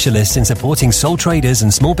are specialists in supporting sole traders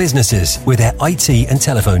and small businesses with their IT and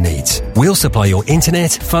telephone needs. We'll supply your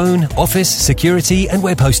internet, phone, office, security and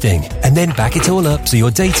web hosting, and then back it all up so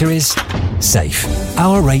your data is safe.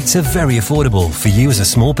 Our rates are very affordable for you as a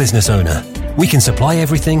small business owner. We can supply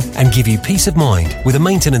everything and give you peace of mind with a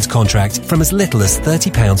maintenance contract from as little as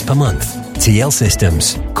 £30 per month. TL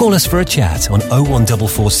Systems. Call us for a chat on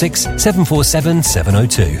 01446 747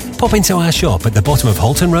 702. Pop into our shop at the bottom of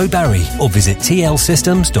Holton Road, Barry, or visit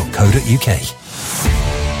tlsystems.co.uk.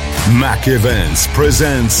 Mac Events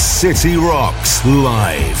presents City Rocks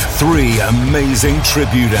Live. 3 amazing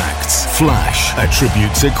tribute acts. Flash, a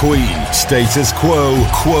tribute to Queen. Status Quo,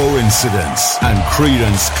 Quo Incidents. And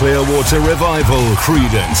Creedence Clearwater Revival,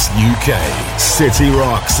 Creedence UK. City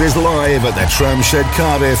Rocks is live at the Tramshed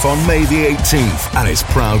Cardiff on May the 18th and is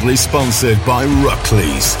proudly sponsored by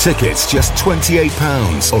Ruckley's. Tickets just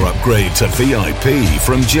 £28 or upgrade to VIP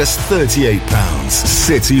from just £38.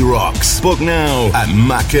 City Rocks. Book now at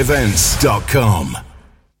macevents.com.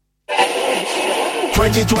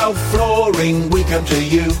 2012 flooring, we come to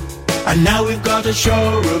you. And now we've got a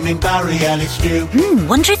showroom in Barry and it's due.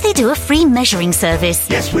 Wonder if they do a free measuring service.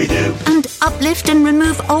 Yes, we do. And uplift and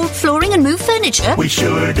remove old flooring and move furniture? We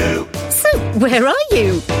sure do. So, where are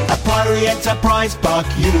you? A Priory Enterprise Park,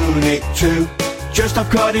 Unit 2. Just off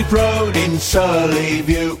Cardiff Road in Surley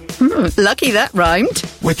View. Lucky that rhymed.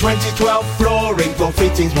 With 2012 flooring, floor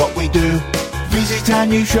fittings what we do. Visit our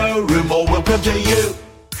new showroom or we'll come to you.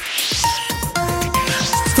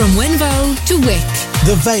 From Wenvo to Wick.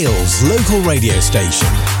 The Vale's local radio station.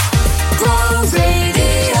 Grow Radio.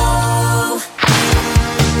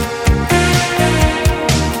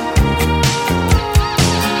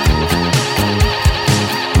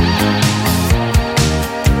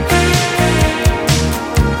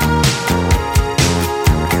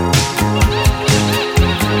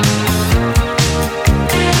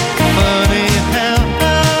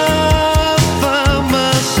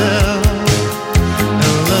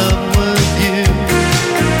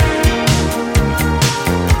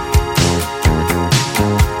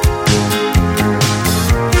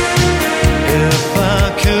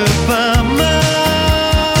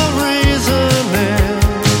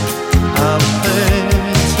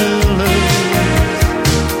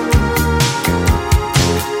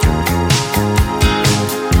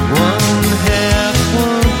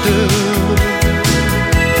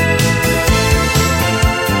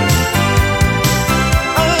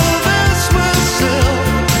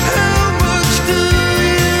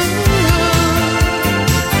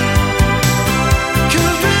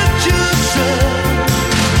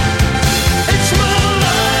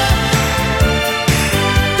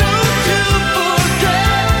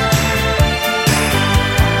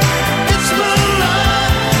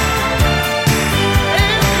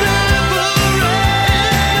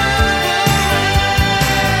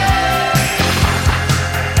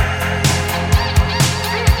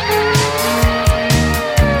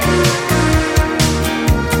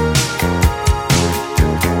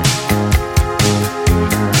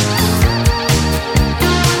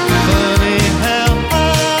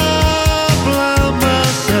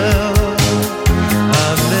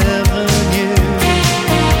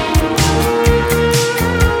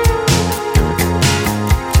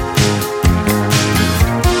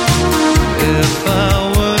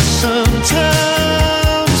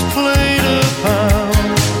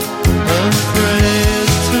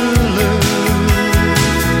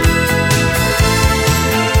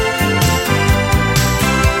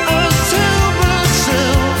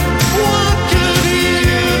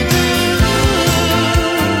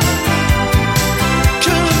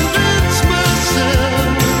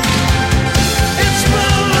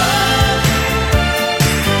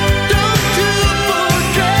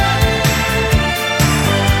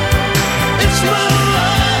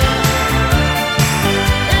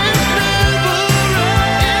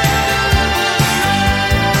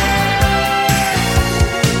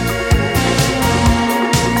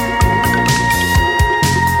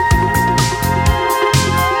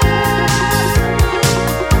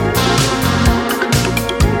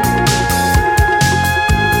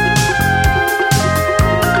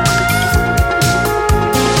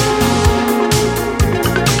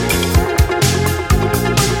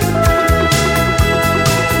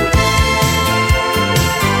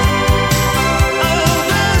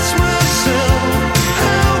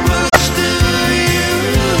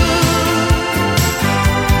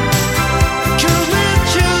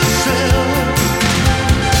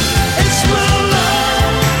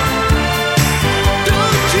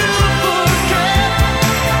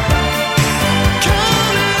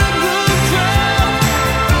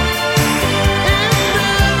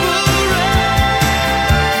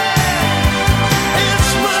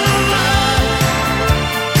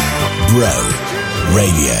 Bro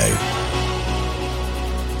Radio.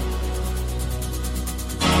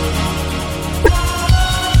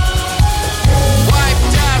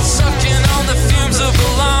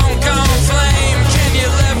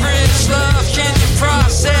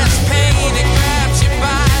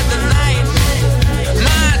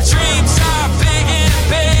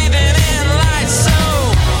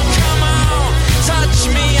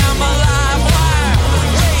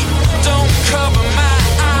 Cover my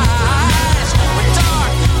eyes with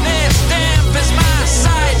darkness.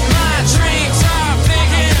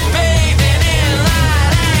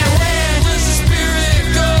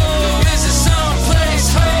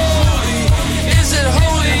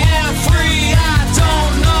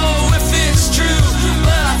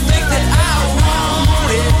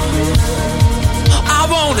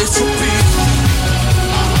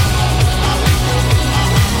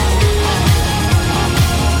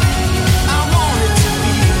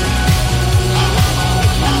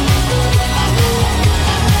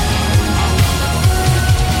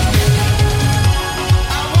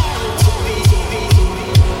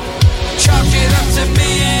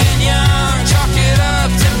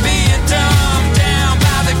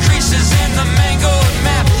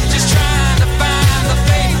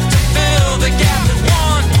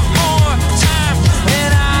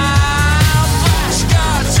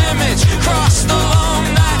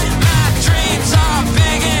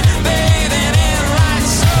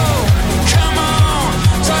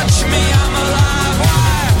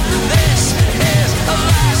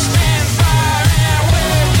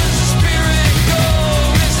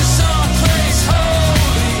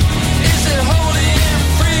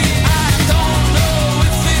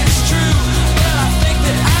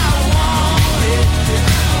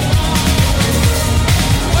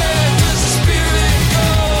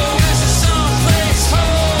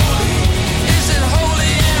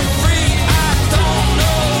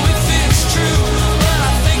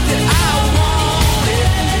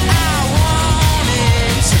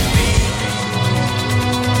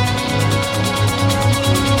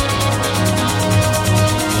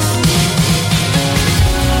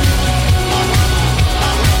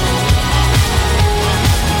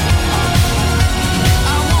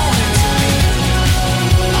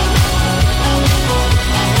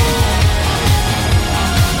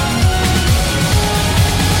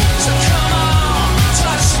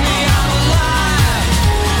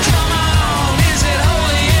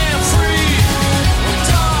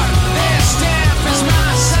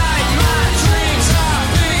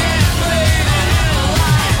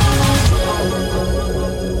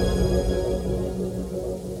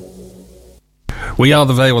 We are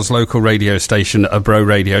the Vale's local radio station, Bro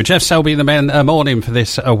Radio. Geoff Selby in the morning for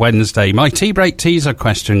this Wednesday. My tea break teaser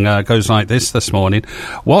question goes like this morning.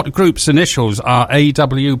 What group's initials are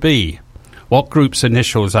AWB? What group's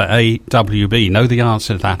initials are AWB? Know the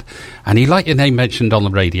answer to that. And you'd like your name mentioned on the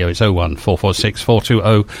radio. It's 01446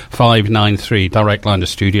 420 593. Direct line to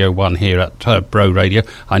Studio 1 here at Bro Radio.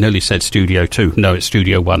 I nearly said Studio 2. No, it's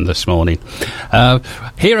Studio 1 this morning.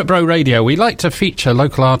 Here at Bro Radio, we like to feature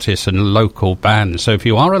local artists and local bands. So if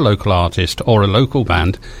you are a local artist or a local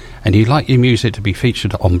band and you'd like your music to be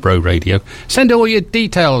featured on Bro Radio, send all your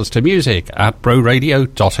details to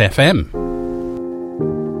music@broradio.fm.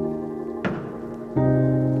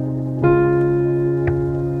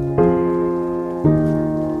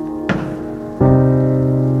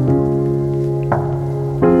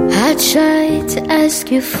 I tried to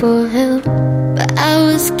ask you for help, but I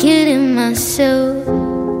was kidding myself.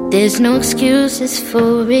 There's no excuses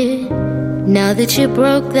for it. Now that you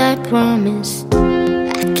broke that promise,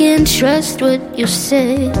 I can't trust what you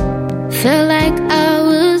said. Felt like I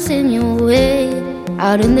was in your way,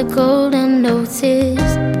 out in the cold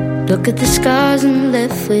unnoticed. Look at the scars I'm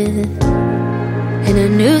left with, and I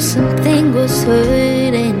knew something was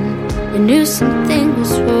hurting. I knew something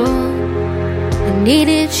was wrong. I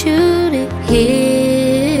needed you to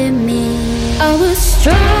hear me. I was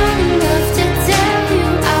strong enough to tell you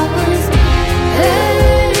I was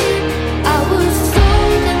hurting. I was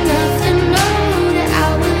old enough to know that I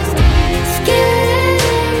was scared.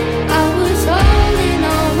 I was holding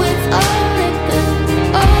on with all it could,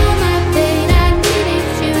 all my pain. I needed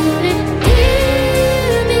you to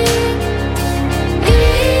hear me, hear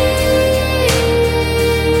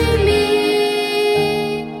me.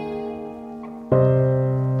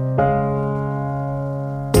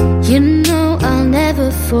 You know I'll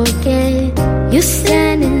never forget you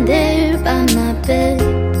standing there by my bed.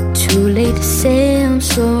 Too late to say I'm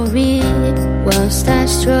sorry, whilst I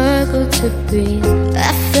struggle to breathe.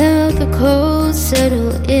 I felt the cold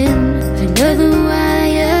settle in, another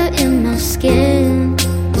wire in my skin.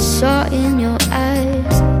 I saw in your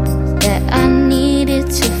eyes that I needed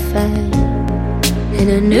to fight, and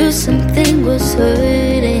I knew something was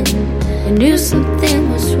hurting. I knew something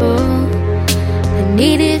was wrong. I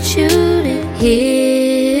needed you to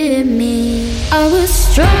hear me. I was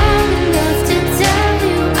strong enough to tell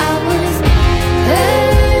you I was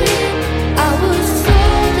hurting. I was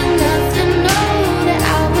old enough to know that I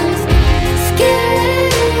was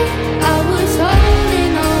scared. I was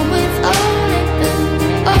holding on with all it could,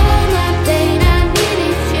 all my pain. I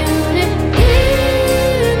needed you to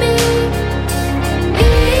hear me,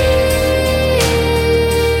 hear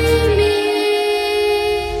me.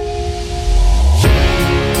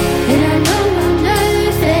 And I know I'm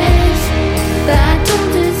nervous, but I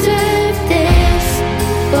don't deserve this.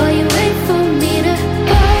 Boy, you wait for me to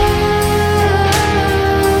fall.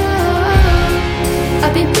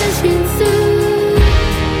 I've been pushing through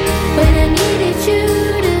when I needed you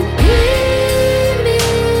to hear me,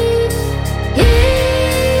 hear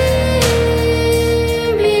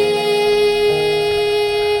me.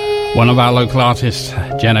 One of our local artists,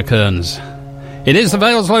 Jenna Kearns. It is the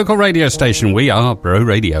Vale's local radio station. We are Bro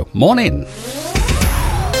Radio. Morning.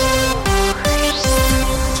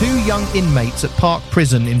 Two young inmates at Park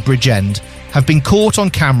Prison in Bridgend have been caught on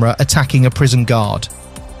camera attacking a prison guard.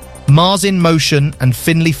 Mars in Motion and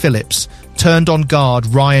Finley Phillips turned on guard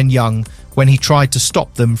Ryan Young when he tried to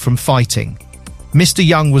stop them from fighting. Mr.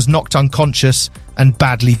 Young was knocked unconscious and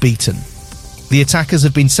badly beaten. The attackers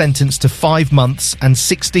have been sentenced to 5 months and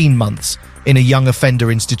 16 months in a young offender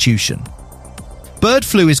institution. Bird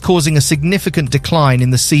flu is causing a significant decline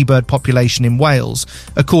in the seabird population in Wales,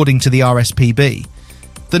 according to the RSPB.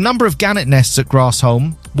 The number of gannet nests at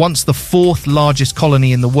Grassholm, once the 4th largest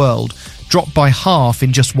colony in the world, dropped by half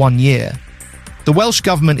in just 1 year. The Welsh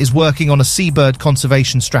Government is working on a seabird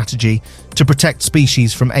conservation strategy to protect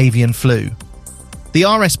species from avian flu. The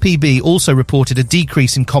RSPB also reported a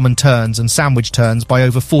decrease in common terns and sandwich terns by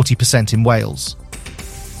over 40% in Wales.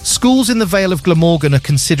 Schools in the Vale of Glamorgan are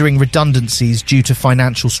considering redundancies due to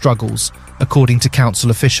financial struggles, according to council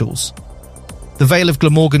officials. The Vale of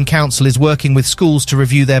Glamorgan Council is working with schools to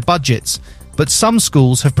review their budgets, but some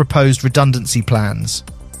schools have proposed redundancy plans.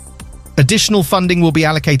 Additional funding will be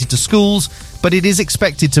allocated to schools, but it is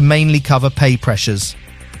expected to mainly cover pay pressures.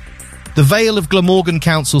 The Vale of Glamorgan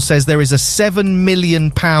Council says there is a £7 million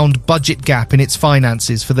budget gap in its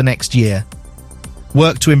finances for the next year.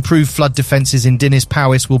 Work to improve flood defences in Dinas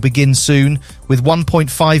Powys will begin soon, with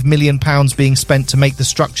 £1.5 million being spent to make the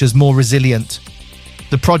structures more resilient.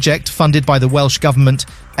 The project, funded by the Welsh Government,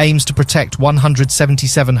 aims to protect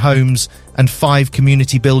 177 homes and 5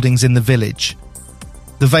 community buildings in the village.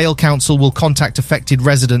 The Vale Council will contact affected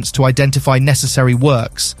residents to identify necessary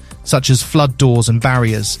works, such as flood doors and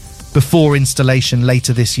barriers, before installation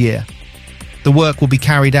later this year. The work will be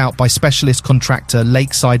carried out by specialist contractor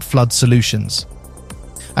Lakeside Flood Solutions.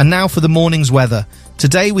 And now for the morning's weather.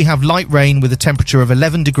 Today we have light rain with a temperature of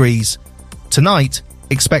 11 degrees. Tonight,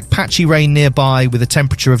 expect patchy rain nearby with a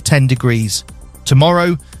temperature of 10 degrees.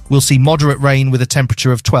 Tomorrow, we'll see moderate rain with a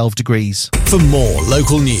temperature of 12 degrees. For more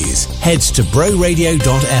local news, head to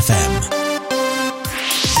broradio.fm.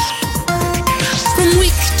 From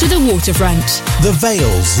Wick to the waterfront. The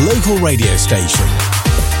Vale's local radio station.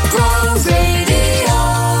 Bro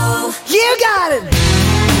Radio. You got it!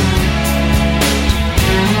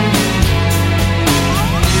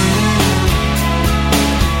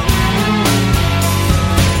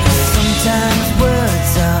 Sometimes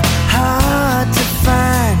words are hard to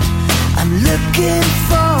find. I'm looking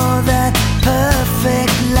for that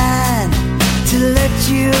perfect line to let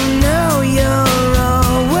you know you're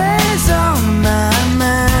always on my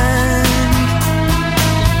mind.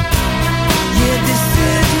 Yeah, this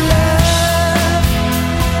is love,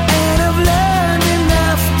 and I've learned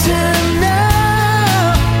enough to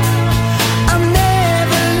know I'm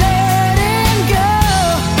never letting go.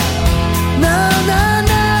 No, no,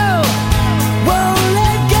 no, won't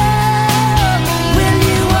let go. When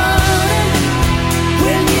you want it,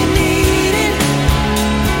 when you need it,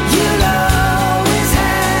 you'll always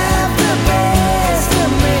have the best of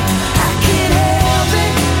me. I can't help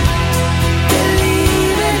it,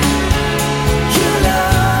 believe it, you'll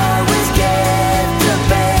always get the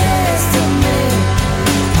best of me.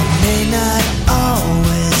 I may not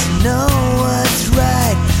always know what's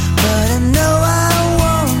right, but I know I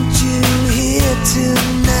want you here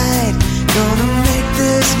tonight. Gonna make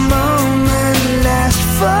this moment last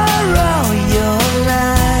for all your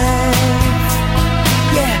life.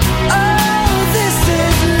 Yeah, oh, this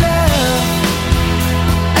is love,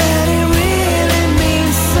 and it really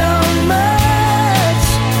means so much.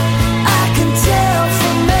 I can tell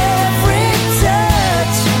from every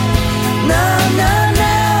touch. No, no,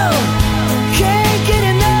 no, can't get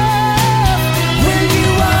enough. When you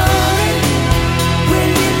want it, when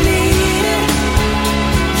you need it,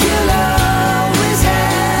 you'll always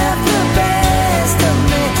have the best of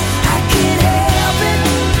me. I can't help it,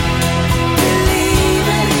 believe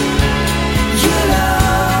it, you'll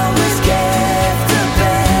always get the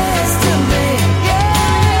best of me. Yeah,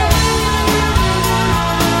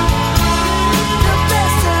 the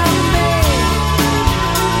best of me.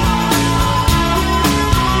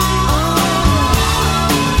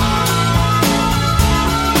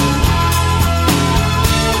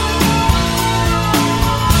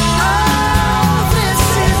 Oh, this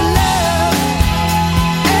is love,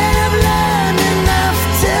 and I've learned enough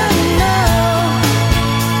to know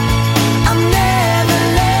I'm never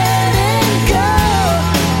letting go.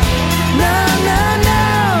 No, no, no,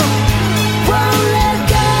 won't let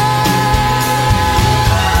go.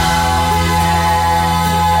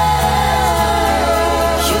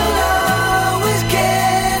 You'll always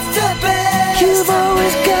get the best. You've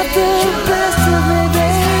always got the best of me,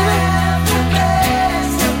 baby.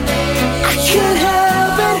 I can't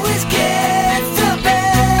help it. Always get the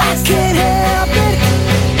best. I can't help it.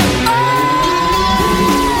 Oh,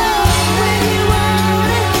 when you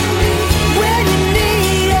want it, when you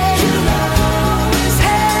need it, you'll always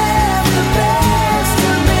have the best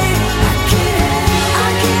of me. I can't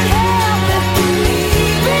help it,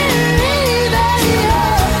 believe it, you'll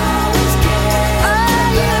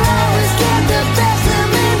always get the best of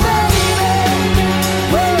me, baby.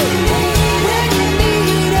 When you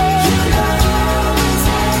need it, you'll always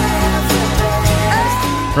have the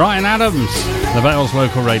best. Ryan Adams, the Vale's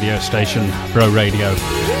local radio station, Bro Radio.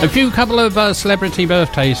 A couple of celebrity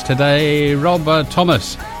birthdays today. Rob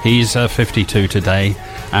Thomas, he's 52 today.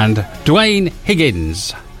 And Dwayne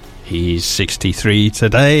Higgins, he's 63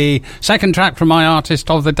 today. Second track from my artist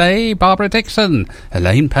of the day, Barbara Dixon,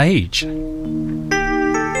 Elaine Page.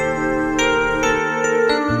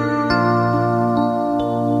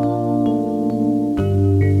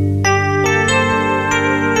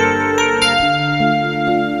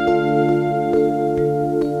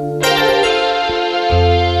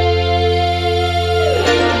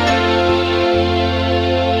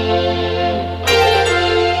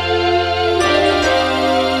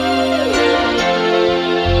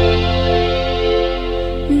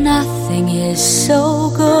 Nothing is so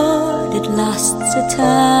good it lasts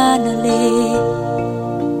eternally.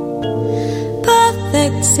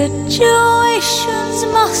 Perfect situations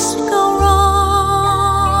must go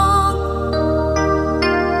wrong,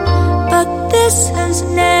 but this has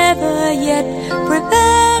never yet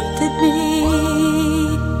prevented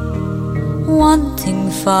me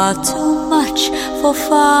far too much for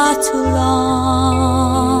far too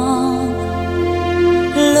long.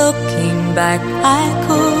 Looking back, I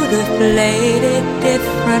could have played it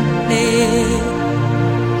differently.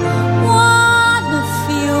 One a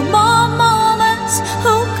few more moments,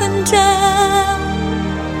 who can tell?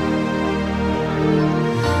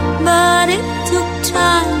 But it took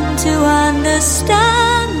time to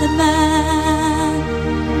understand the man.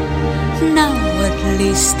 Now at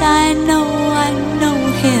least I know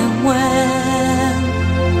him well.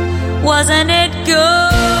 Wasn't it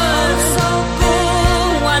good? So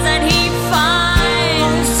good. Wasn't he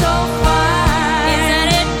fine? So fine. Isn't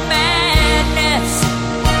it madness?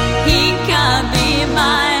 He can't be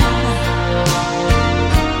mine.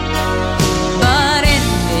 But in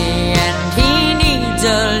the end he needs a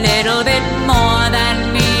little bit more than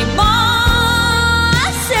me. More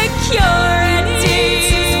security.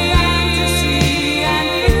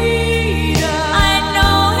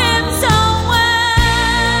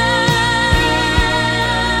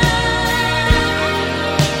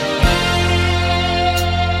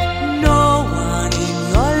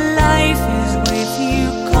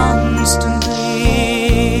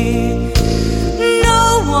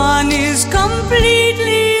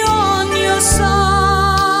 Completely on your side.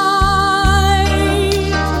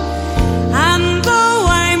 And though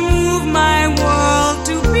I move my world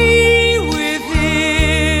to be with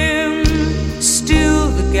him,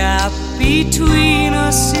 still the gap between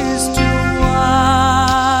us is too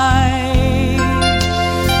wide.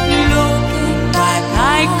 Looking back,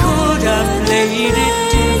 I could have played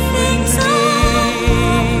it differently.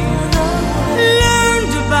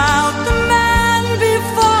 Learned about the man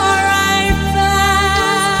before I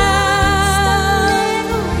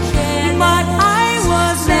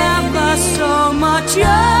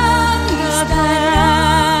younger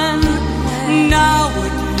than. Now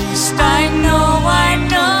at least I know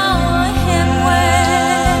him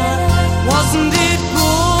well. Wasn't it good?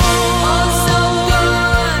 Oh, so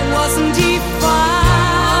good. Wasn't he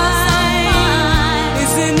fine?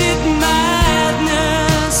 Isn't it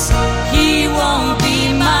madness? He won't be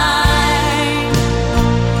mine.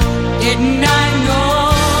 Didn't I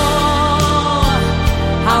know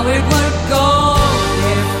how it would go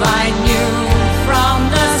if I knew from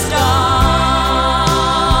the start?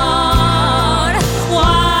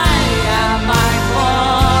 Why am I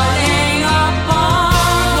falling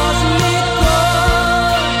apart? Wasn't it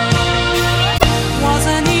good?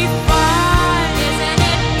 Wasn't he fine? Isn't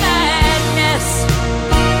it madness?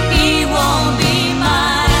 He won't be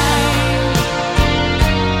mine.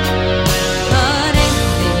 But in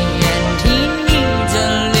the end he needs a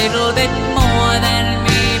little bit more than me.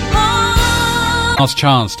 Last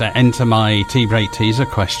chance to enter my T-Break teaser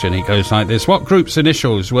question. It goes like this. What group's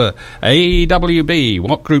initials were AWB?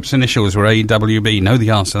 What group's initials were AWB? Know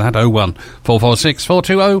the answer to that. 01 446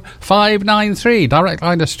 420 593. Direct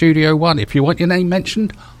line to Studio 1 if you want your name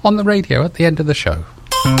mentioned on the radio at the end of the show.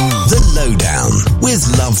 The Lowdown with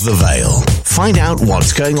Love the Vale. Find out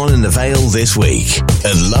what's going on in the Vale this week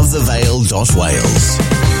at lovethevale.wales.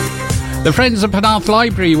 The Friends of Penarth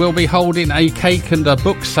Library will be holding a cake and a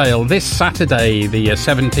book sale this Saturday, the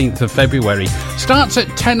 17th of February. Starts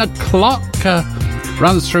at 10 o'clock,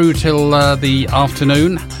 runs through till the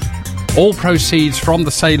afternoon. All proceeds from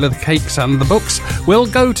the sale of the cakes and the books will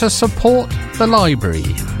go to support the library.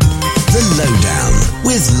 The Lowdown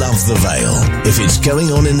with Love the Vale. If it's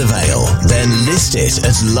going on in the Vale, then list it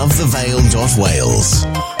at lovethevale.wales.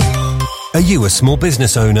 Are you a small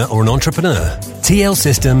business owner or an entrepreneur? TL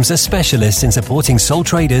Systems are specialists in supporting sole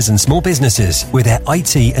traders and small businesses with their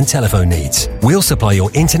IT and telephone needs. We'll supply your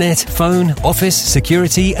internet, phone, office,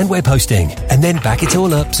 security and web hosting, and then back it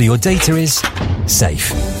all up so your data is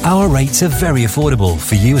safe. Our rates are very affordable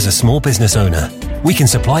for you as a small business owner. We can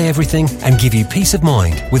supply everything and give you peace of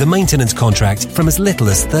mind with a maintenance contract from as little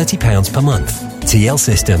as £30 per month. TL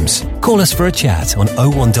Systems. Call us for a chat on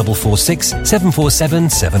 01446 747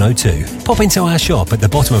 702. Pop into our shop at the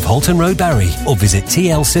bottom of Holton Road, Barry, or visit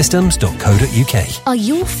tlsystems.co.uk. Are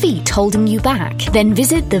your feet holding you back? Then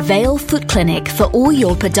visit the Vale Foot Clinic for all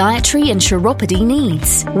your podiatry and chiropody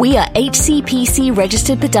needs. We are HCPC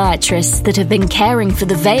registered podiatrists that have been caring for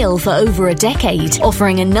the Vale for over a decade,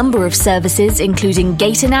 offering a number of services including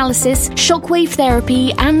gait analysis, shockwave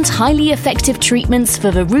therapy and highly effective treatments for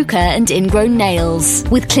verruca and ingrown nails.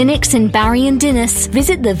 With clinics in Barry and Dinas,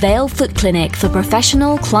 visit the Vale Foot Clinic for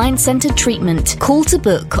professional client-centred treatment. Call to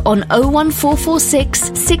book on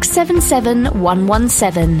 01446 677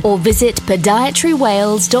 117 or visit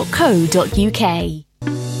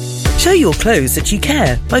podiatrywales.co.uk. Show your clothes that you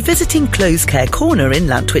care by visiting Clothes Care Corner in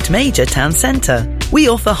Lantwit Major Town Centre. We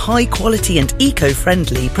offer high quality and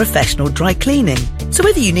eco-friendly professional dry cleaning. So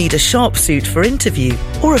whether you need a sharp suit for interview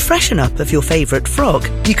or a freshen up of your favourite frog,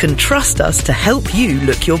 you can trust us to help you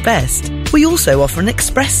look your best. We also offer an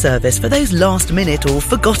express service for those last minute or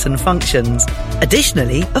forgotten functions.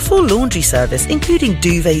 Additionally, a full laundry service including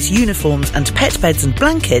duvets, uniforms and pet beds and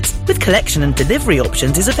blankets with collection and delivery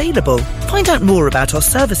options is available. Find out more about our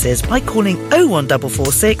services by calling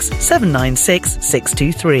 01446 796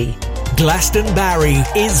 623. Glastonbury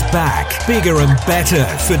is back, bigger and better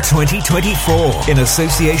for 2024 in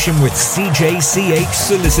association with CJCH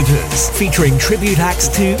Solicitors, featuring tribute acts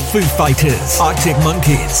to Foo Fighters, Arctic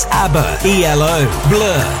Monkeys, ABBA, ELO,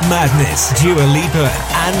 Blur, Madness, Dua Lipa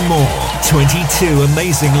and more. 22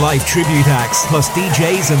 amazing live tribute acts plus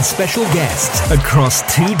DJs and special guests across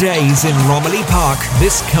 2 days in Romilly Park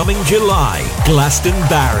this coming July.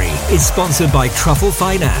 Glastonbury is sponsored by Truffle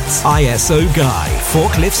Finance, ISO Guy,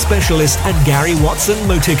 Forklift Specialist and Gary Watson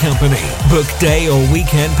Motor Company. Book day or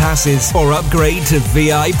weekend passes or upgrade to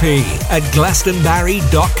VIP at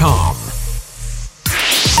glastonbury.com.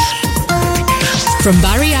 From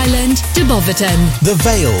Barry Island to Boverton. The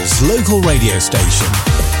Vale's local radio station.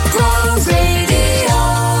 Go Radio.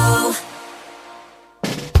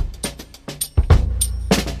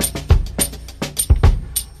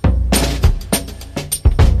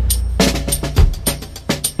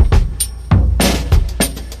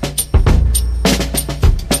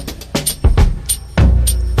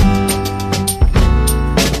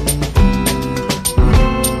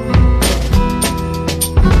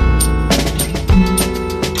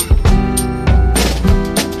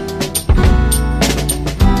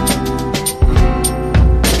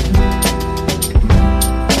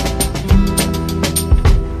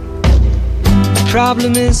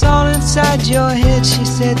 Problem is all inside your head, she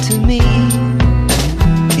said to me.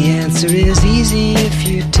 The answer is easy if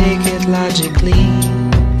you take it logically.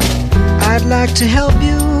 I'd like to help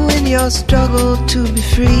you in your struggle to be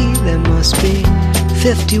free. There must be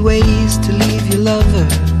 50 ways to leave your lover.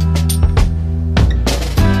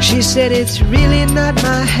 She said it's really not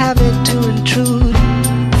my habit to intrude.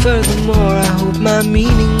 Furthermore, I hope my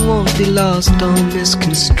meaning won't be lost or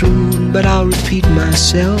misconstrued. But I'll repeat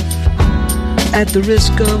myself at the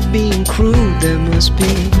risk of being crude. There must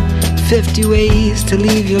be 50 ways to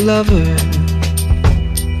leave your lover.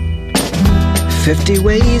 50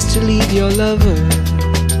 ways to leave your lover.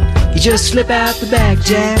 You just slip out the back,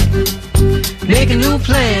 Jack. Make a new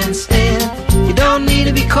plan, Stan. You don't need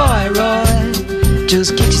to be coy, Roy.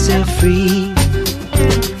 Just get yourself free.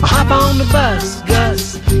 Or hop on the bus,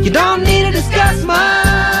 Gus. You don't need to discuss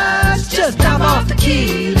much. Just drop off the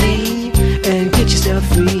key, leave, and get yourself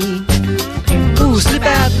free. Slip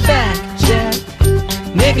out the back, Jack.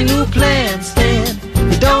 Make a new plan, Stan.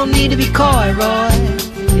 You don't need to be coy, Roy.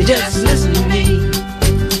 You just listen to me.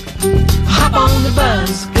 Hop on the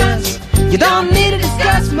bus, Gus. You don't need to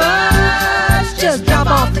discuss much. Just drop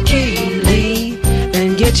off the key, Lee,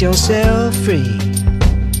 and get yourself free.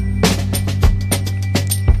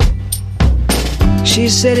 She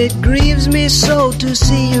said it grieves me so to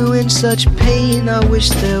see you in such pain. I wish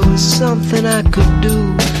there was something I could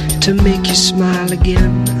do to make you smile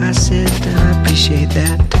again. I said, I appreciate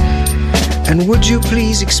that. And would you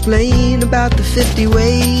please explain about the 50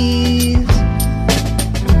 ways?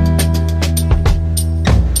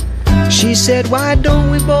 She said, why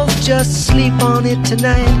don't we both just sleep on it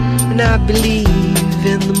tonight? And I believe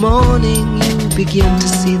in the morning you begin to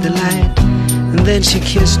see the light. And then she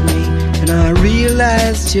kissed me, and I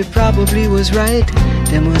realized she probably was right.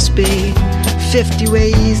 There must be 50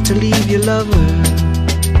 ways to leave your lover.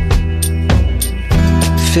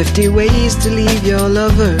 50 ways to leave your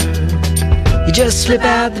lover. You just slip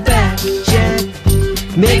out the back, Jack.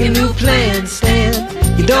 Make a new plan, Stan.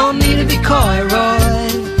 You don't need to be coy,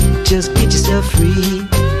 Roy. Just get yourself free.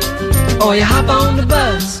 Or you hop on the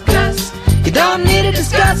bus, Gus. You don't need to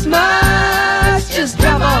discuss much. Just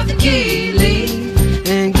drop off the key, Lee,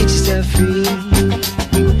 and get yourself free.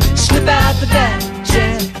 Slip out the back,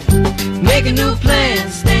 Jack. Make a new plan,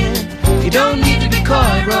 Stan. You don't need to be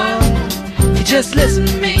coy, Roy. You just listen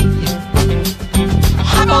to me.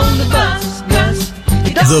 Hop on the bus, Gus.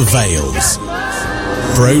 The Vales.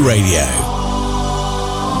 Bro Radio.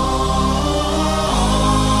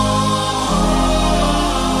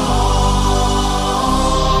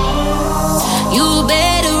 You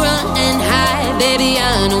better run and hide, baby.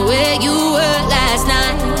 I know where you were last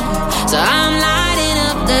night. So I'm lighting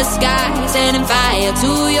up the sky, setting fire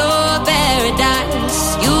to your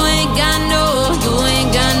paradise. You ain't got no, you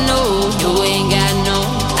ain't got no, you ain't got no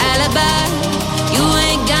alibi. You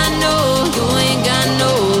ain't got no, you ain't got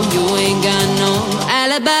no, you ain't got no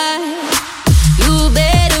alibi. You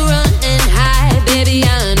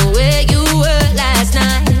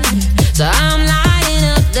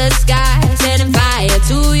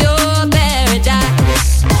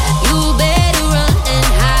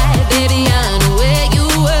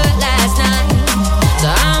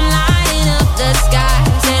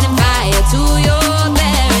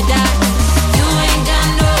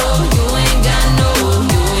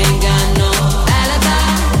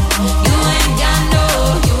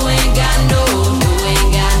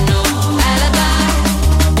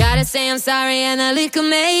liquor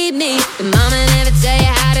made me. The mama never tell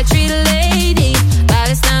you how to treat a lady. By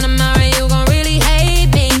this time tomorrow you gon' really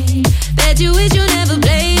hate me. Bet you wish you never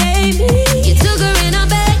played me. You took her in her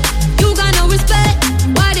bed, you got no respect.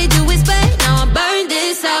 Why did you expect? Now I burned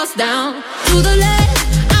this house down. To the left,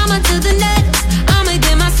 I'ma to the next. I'ma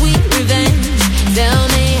get my sweet revenge. Tell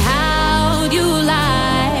me how you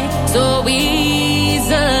lie so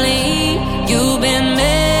easily. You've been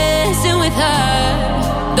messing with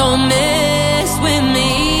her. Don't mess with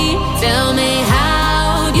me. Tell me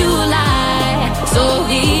how you lie so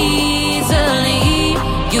easily.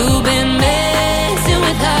 You've been messing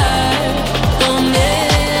with her. Don't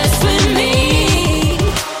mess with me.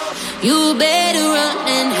 You better run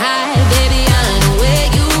and hide, baby. I know where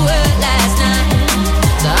you were last night.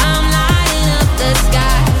 So I'm lighting up the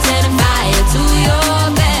sky, setting fire to your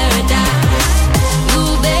paradise. You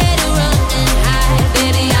better run and hide,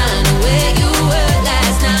 baby. I know where you were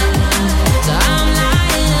last night. So I'm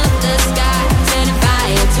lighting up the sky, setting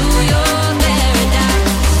fire to your paradise.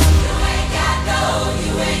 You ain't got no,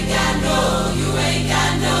 you ain't got no, you ain't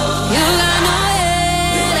got no. You got no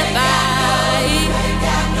alibi. You ain't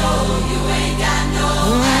got no, you ain't got no.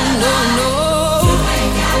 No, no. You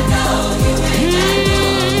ain't got no, you ain't got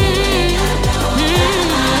no.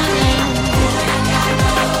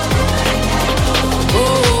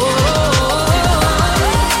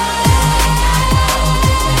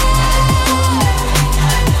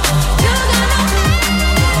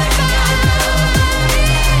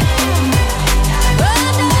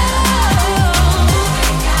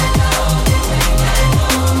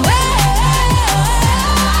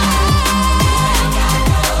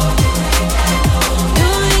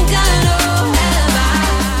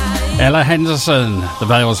 Ella Henderson, the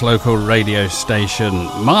Vale's local radio station.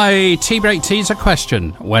 My tea break teaser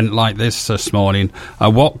question went like this morning.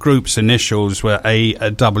 What group's initials were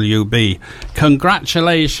AWB?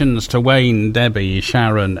 Congratulations to Wayne, Debbie,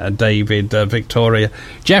 Sharon, David, Victoria,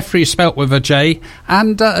 Jeffrey spelt with a J,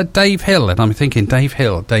 and Dave Hill. And I'm thinking, Dave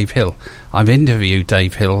Hill. I've interviewed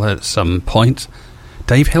Dave Hill at some point.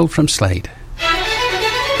 Dave Hill from Slade.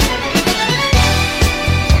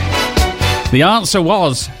 The answer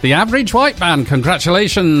was the Average White Band.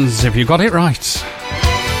 Congratulations if you got it right.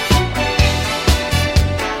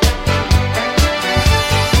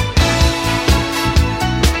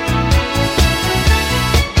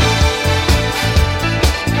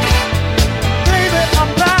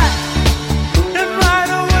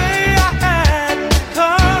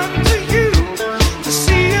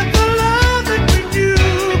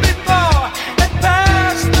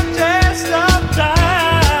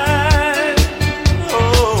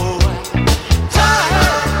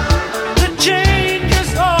 Change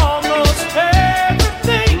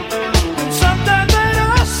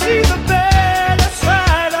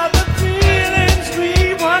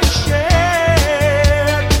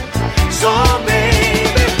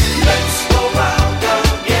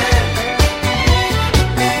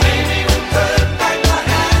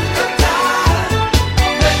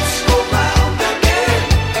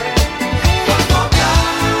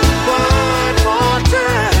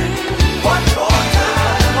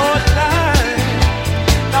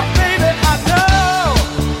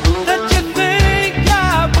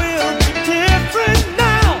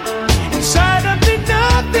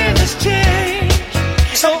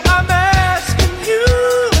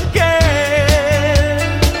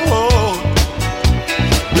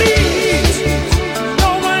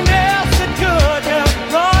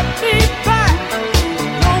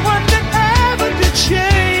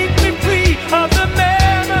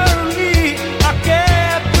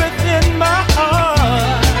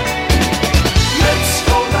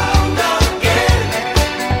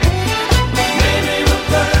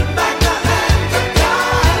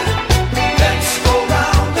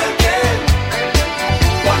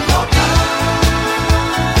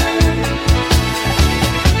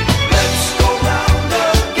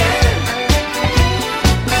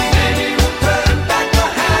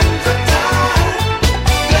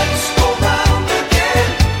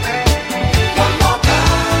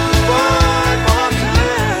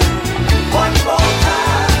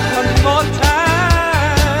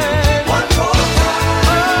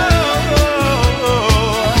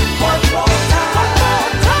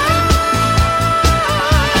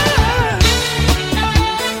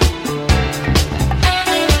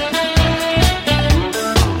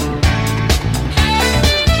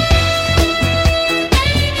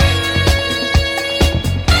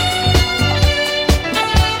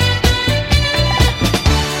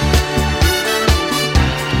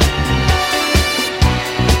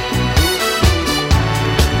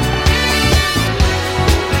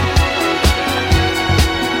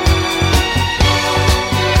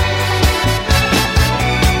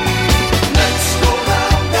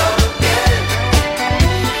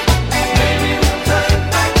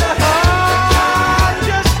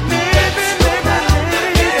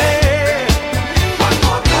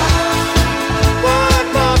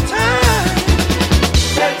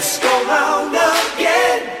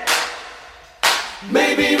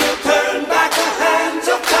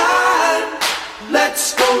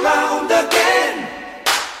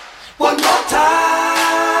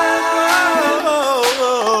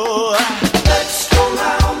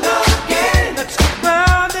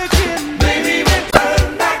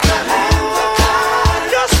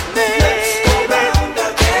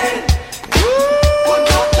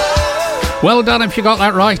Well done if you got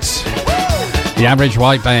that right. The Average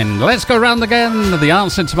White Band. Let's go round again. The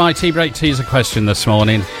answer to my tea break teaser question this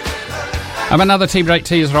morning. I have another tea break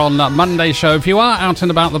teaser on Monday's show. If you are out and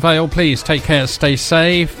about the Vale, please take care, stay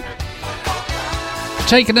safe.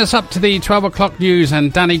 Taking us up to the 12 o'clock news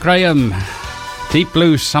and Danny Graham. Deep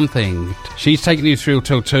Blue Something. She's taking you through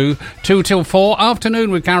till 2 till 4. Afternoon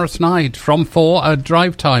with Gareth Knight from 4 at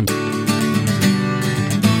drive time.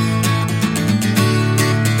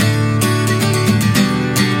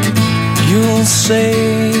 You'll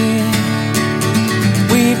say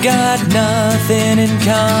we've got nothing in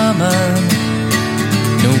common,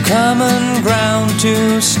 no common ground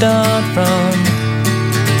to start from,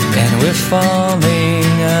 and we're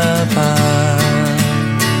falling apart.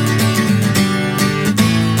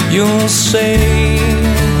 You'll say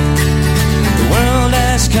the world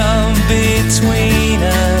has come between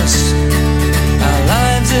us, our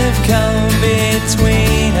lives have come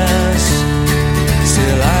between us.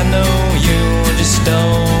 Still I know you just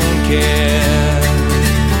don't care.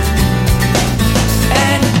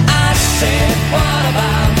 And I said, what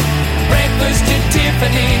about breakfast at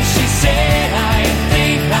Tiffany's? She said, I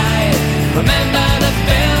think I remember the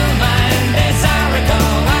film, and as I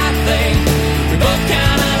recall, I think we both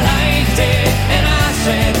kinda liked it. And I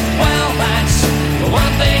said, well, that's the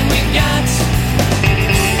one thing we got.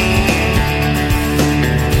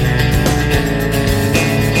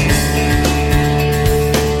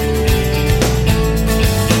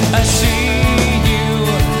 I see you,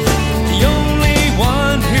 the only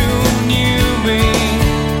one who knew me,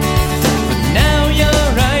 but now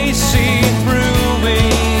your eyes see through me.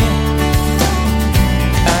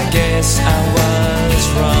 I guess I was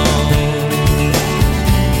wrong.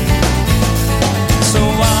 So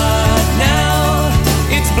what now?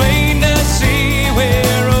 It's plain to see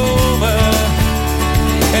we're over,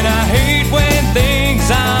 and I hate when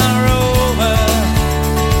things are over,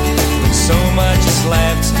 when so much is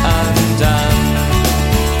left undone.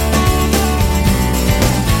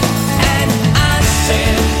 And I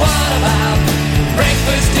said, what about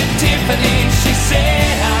breakfast at Tiffany's? She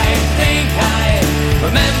said, I think I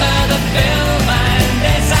remember the film, and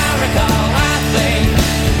as I recall, I think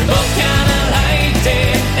we both kinda liked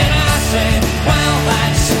it. And I said, well,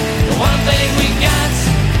 that's the one thing we got.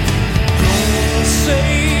 Don't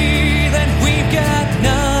say that we've got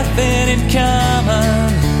nothing in common,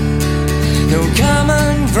 no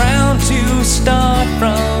common ground to start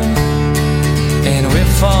from, and we're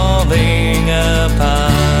falling apart.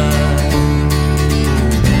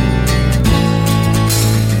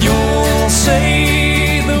 You'll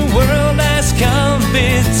say the world has come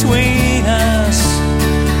between us,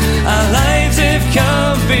 our lives have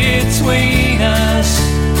come between us.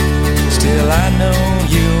 Still I know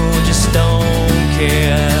you just don't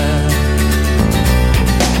care.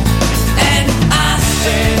 And I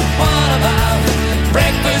said, what about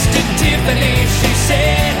breakfast at Tiffany's? She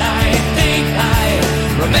said, I think I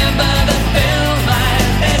remember the film, and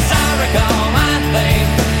as I recall, I think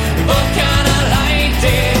we both kinda liked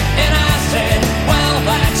it. And I said, well,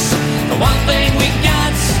 that's the one thing we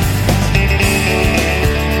got.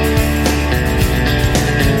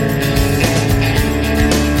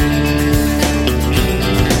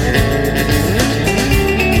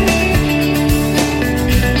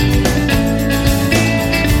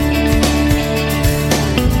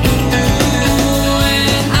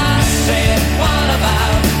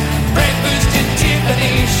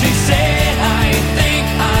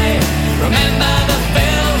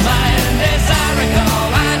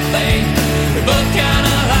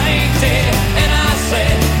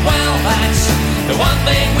 The one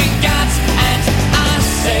thing we got. And I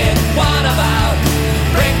said, what about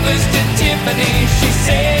breakfast at Tiffany's? She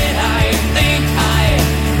said, I think I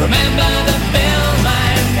remember the film,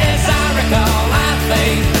 and as I recall, I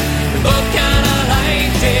think we both kinda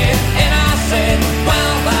liked it. And I said,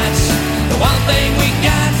 well, that's the one thing we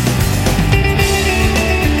got.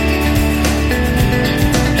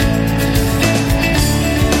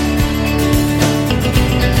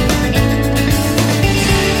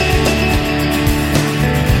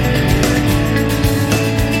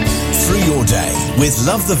 With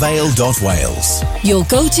lovethevale.wales. Your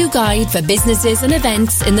go-to guide for businesses and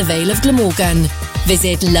events in the Vale of Glamorgan.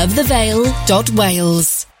 Visit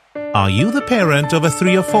lovethevale.wales. Are you the parent of a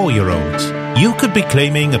 3 or 4-year-old? You could be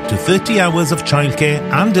claiming up to 30 hours of childcare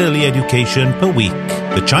and early education per week.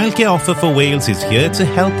 The Childcare Offer for Wales is here to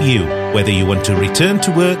help you, whether you want to return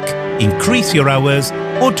to work, increase your hours,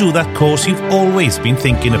 or do that course you've always been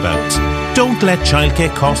thinking about. Don't let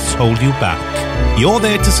childcare costs hold you back. You're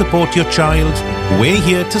there to support your child. We're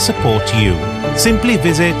here to support you. Simply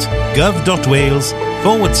visit gov.wales/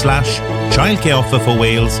 Childcare Offer for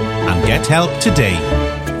Wales and get help today.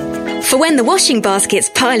 For when the washing basket's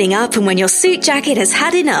piling up and when your suit jacket has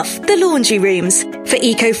had enough, the laundry rooms. For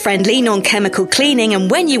eco-friendly, non-chemical cleaning and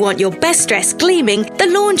when you want your best dress gleaming, the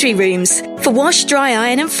laundry rooms. For wash, dry,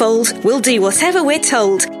 iron and fold, we'll do whatever we're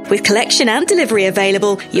told. With collection and delivery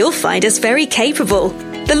available, you'll find us very capable.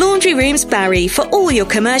 The Laundry Rooms Barry for all your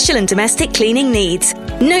commercial and domestic cleaning needs.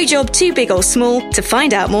 No job too big or small. To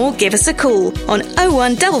find out more, give us a call on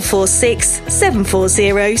 01446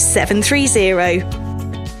 740 730.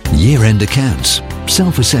 Year-end accounts,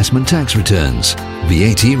 self-assessment tax returns,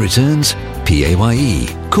 VAT returns, PAYE,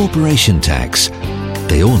 corporation tax.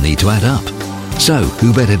 They all need to add up. So,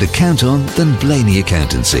 who better to count on than Blaney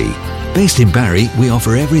Accountancy? Based in Barry, we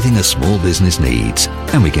offer everything a small business needs.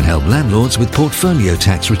 And we can help landlords with portfolio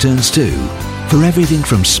tax returns too. For everything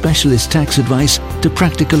from specialist tax advice to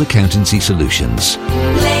practical accountancy solutions.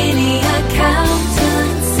 Blaney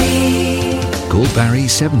Accountancy. Call Barry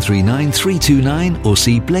 739 329 or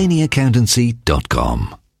see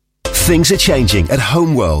blaneyaccountancy.com. Things are changing at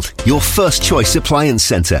Homeworld, your first choice appliance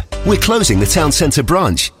centre. We're closing the town centre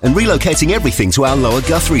branch and relocating everything to our Lower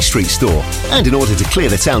Guthrie Street store. And in order to clear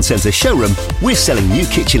the town centre showroom, we're selling new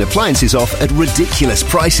kitchen appliances off at ridiculous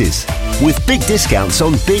prices. With big discounts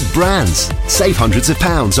on big brands. Save hundreds of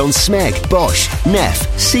pounds on Smeg, Bosch, Neff,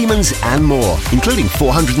 Siemens and more, including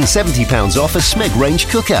 £470 off a Smeg range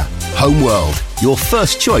cooker. Homeworld, your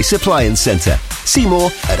first choice appliance centre. See more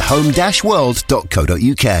at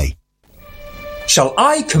home-world.co.uk. Shall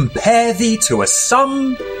I compare thee to a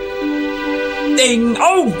son?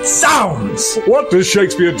 Oh, zounds! What does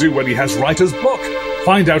Shakespeare do when he has writer's block?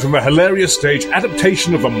 Find out in the hilarious stage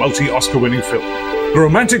adaptation of the multi-Oscar-winning film. The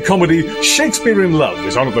romantic comedy Shakespeare in Love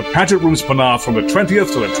is on at the Paget Rooms Penarth from the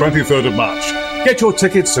 20th to the 23rd of March. Get your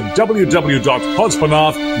tickets at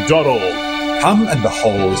www.podspenarth.org. Come and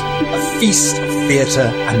behold a feast of theatre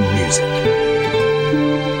and music.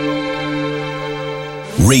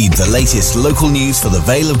 Read the latest local news for the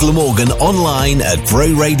Vale of Glamorgan online at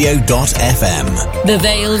browradio.fm. The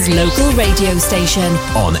Vale's local radio station.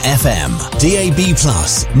 On FM, DAB+,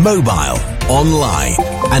 mobile, online,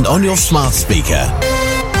 and on your smart speaker.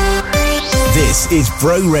 This is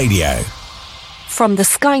Bro Radio. From the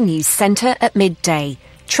Sky News Centre at midday.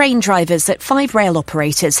 Train drivers at 5 rail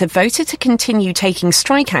operators have voted to continue taking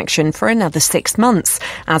strike action for another 6 months,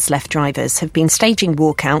 as left drivers have been staging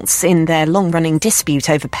walkouts in their long-running dispute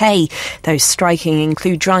over pay. Those striking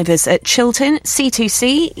include drivers at Chiltern,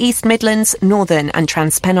 C2C, East Midlands, Northern and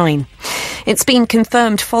Transpennine. It's been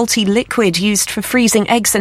confirmed faulty liquid used for freezing eggs and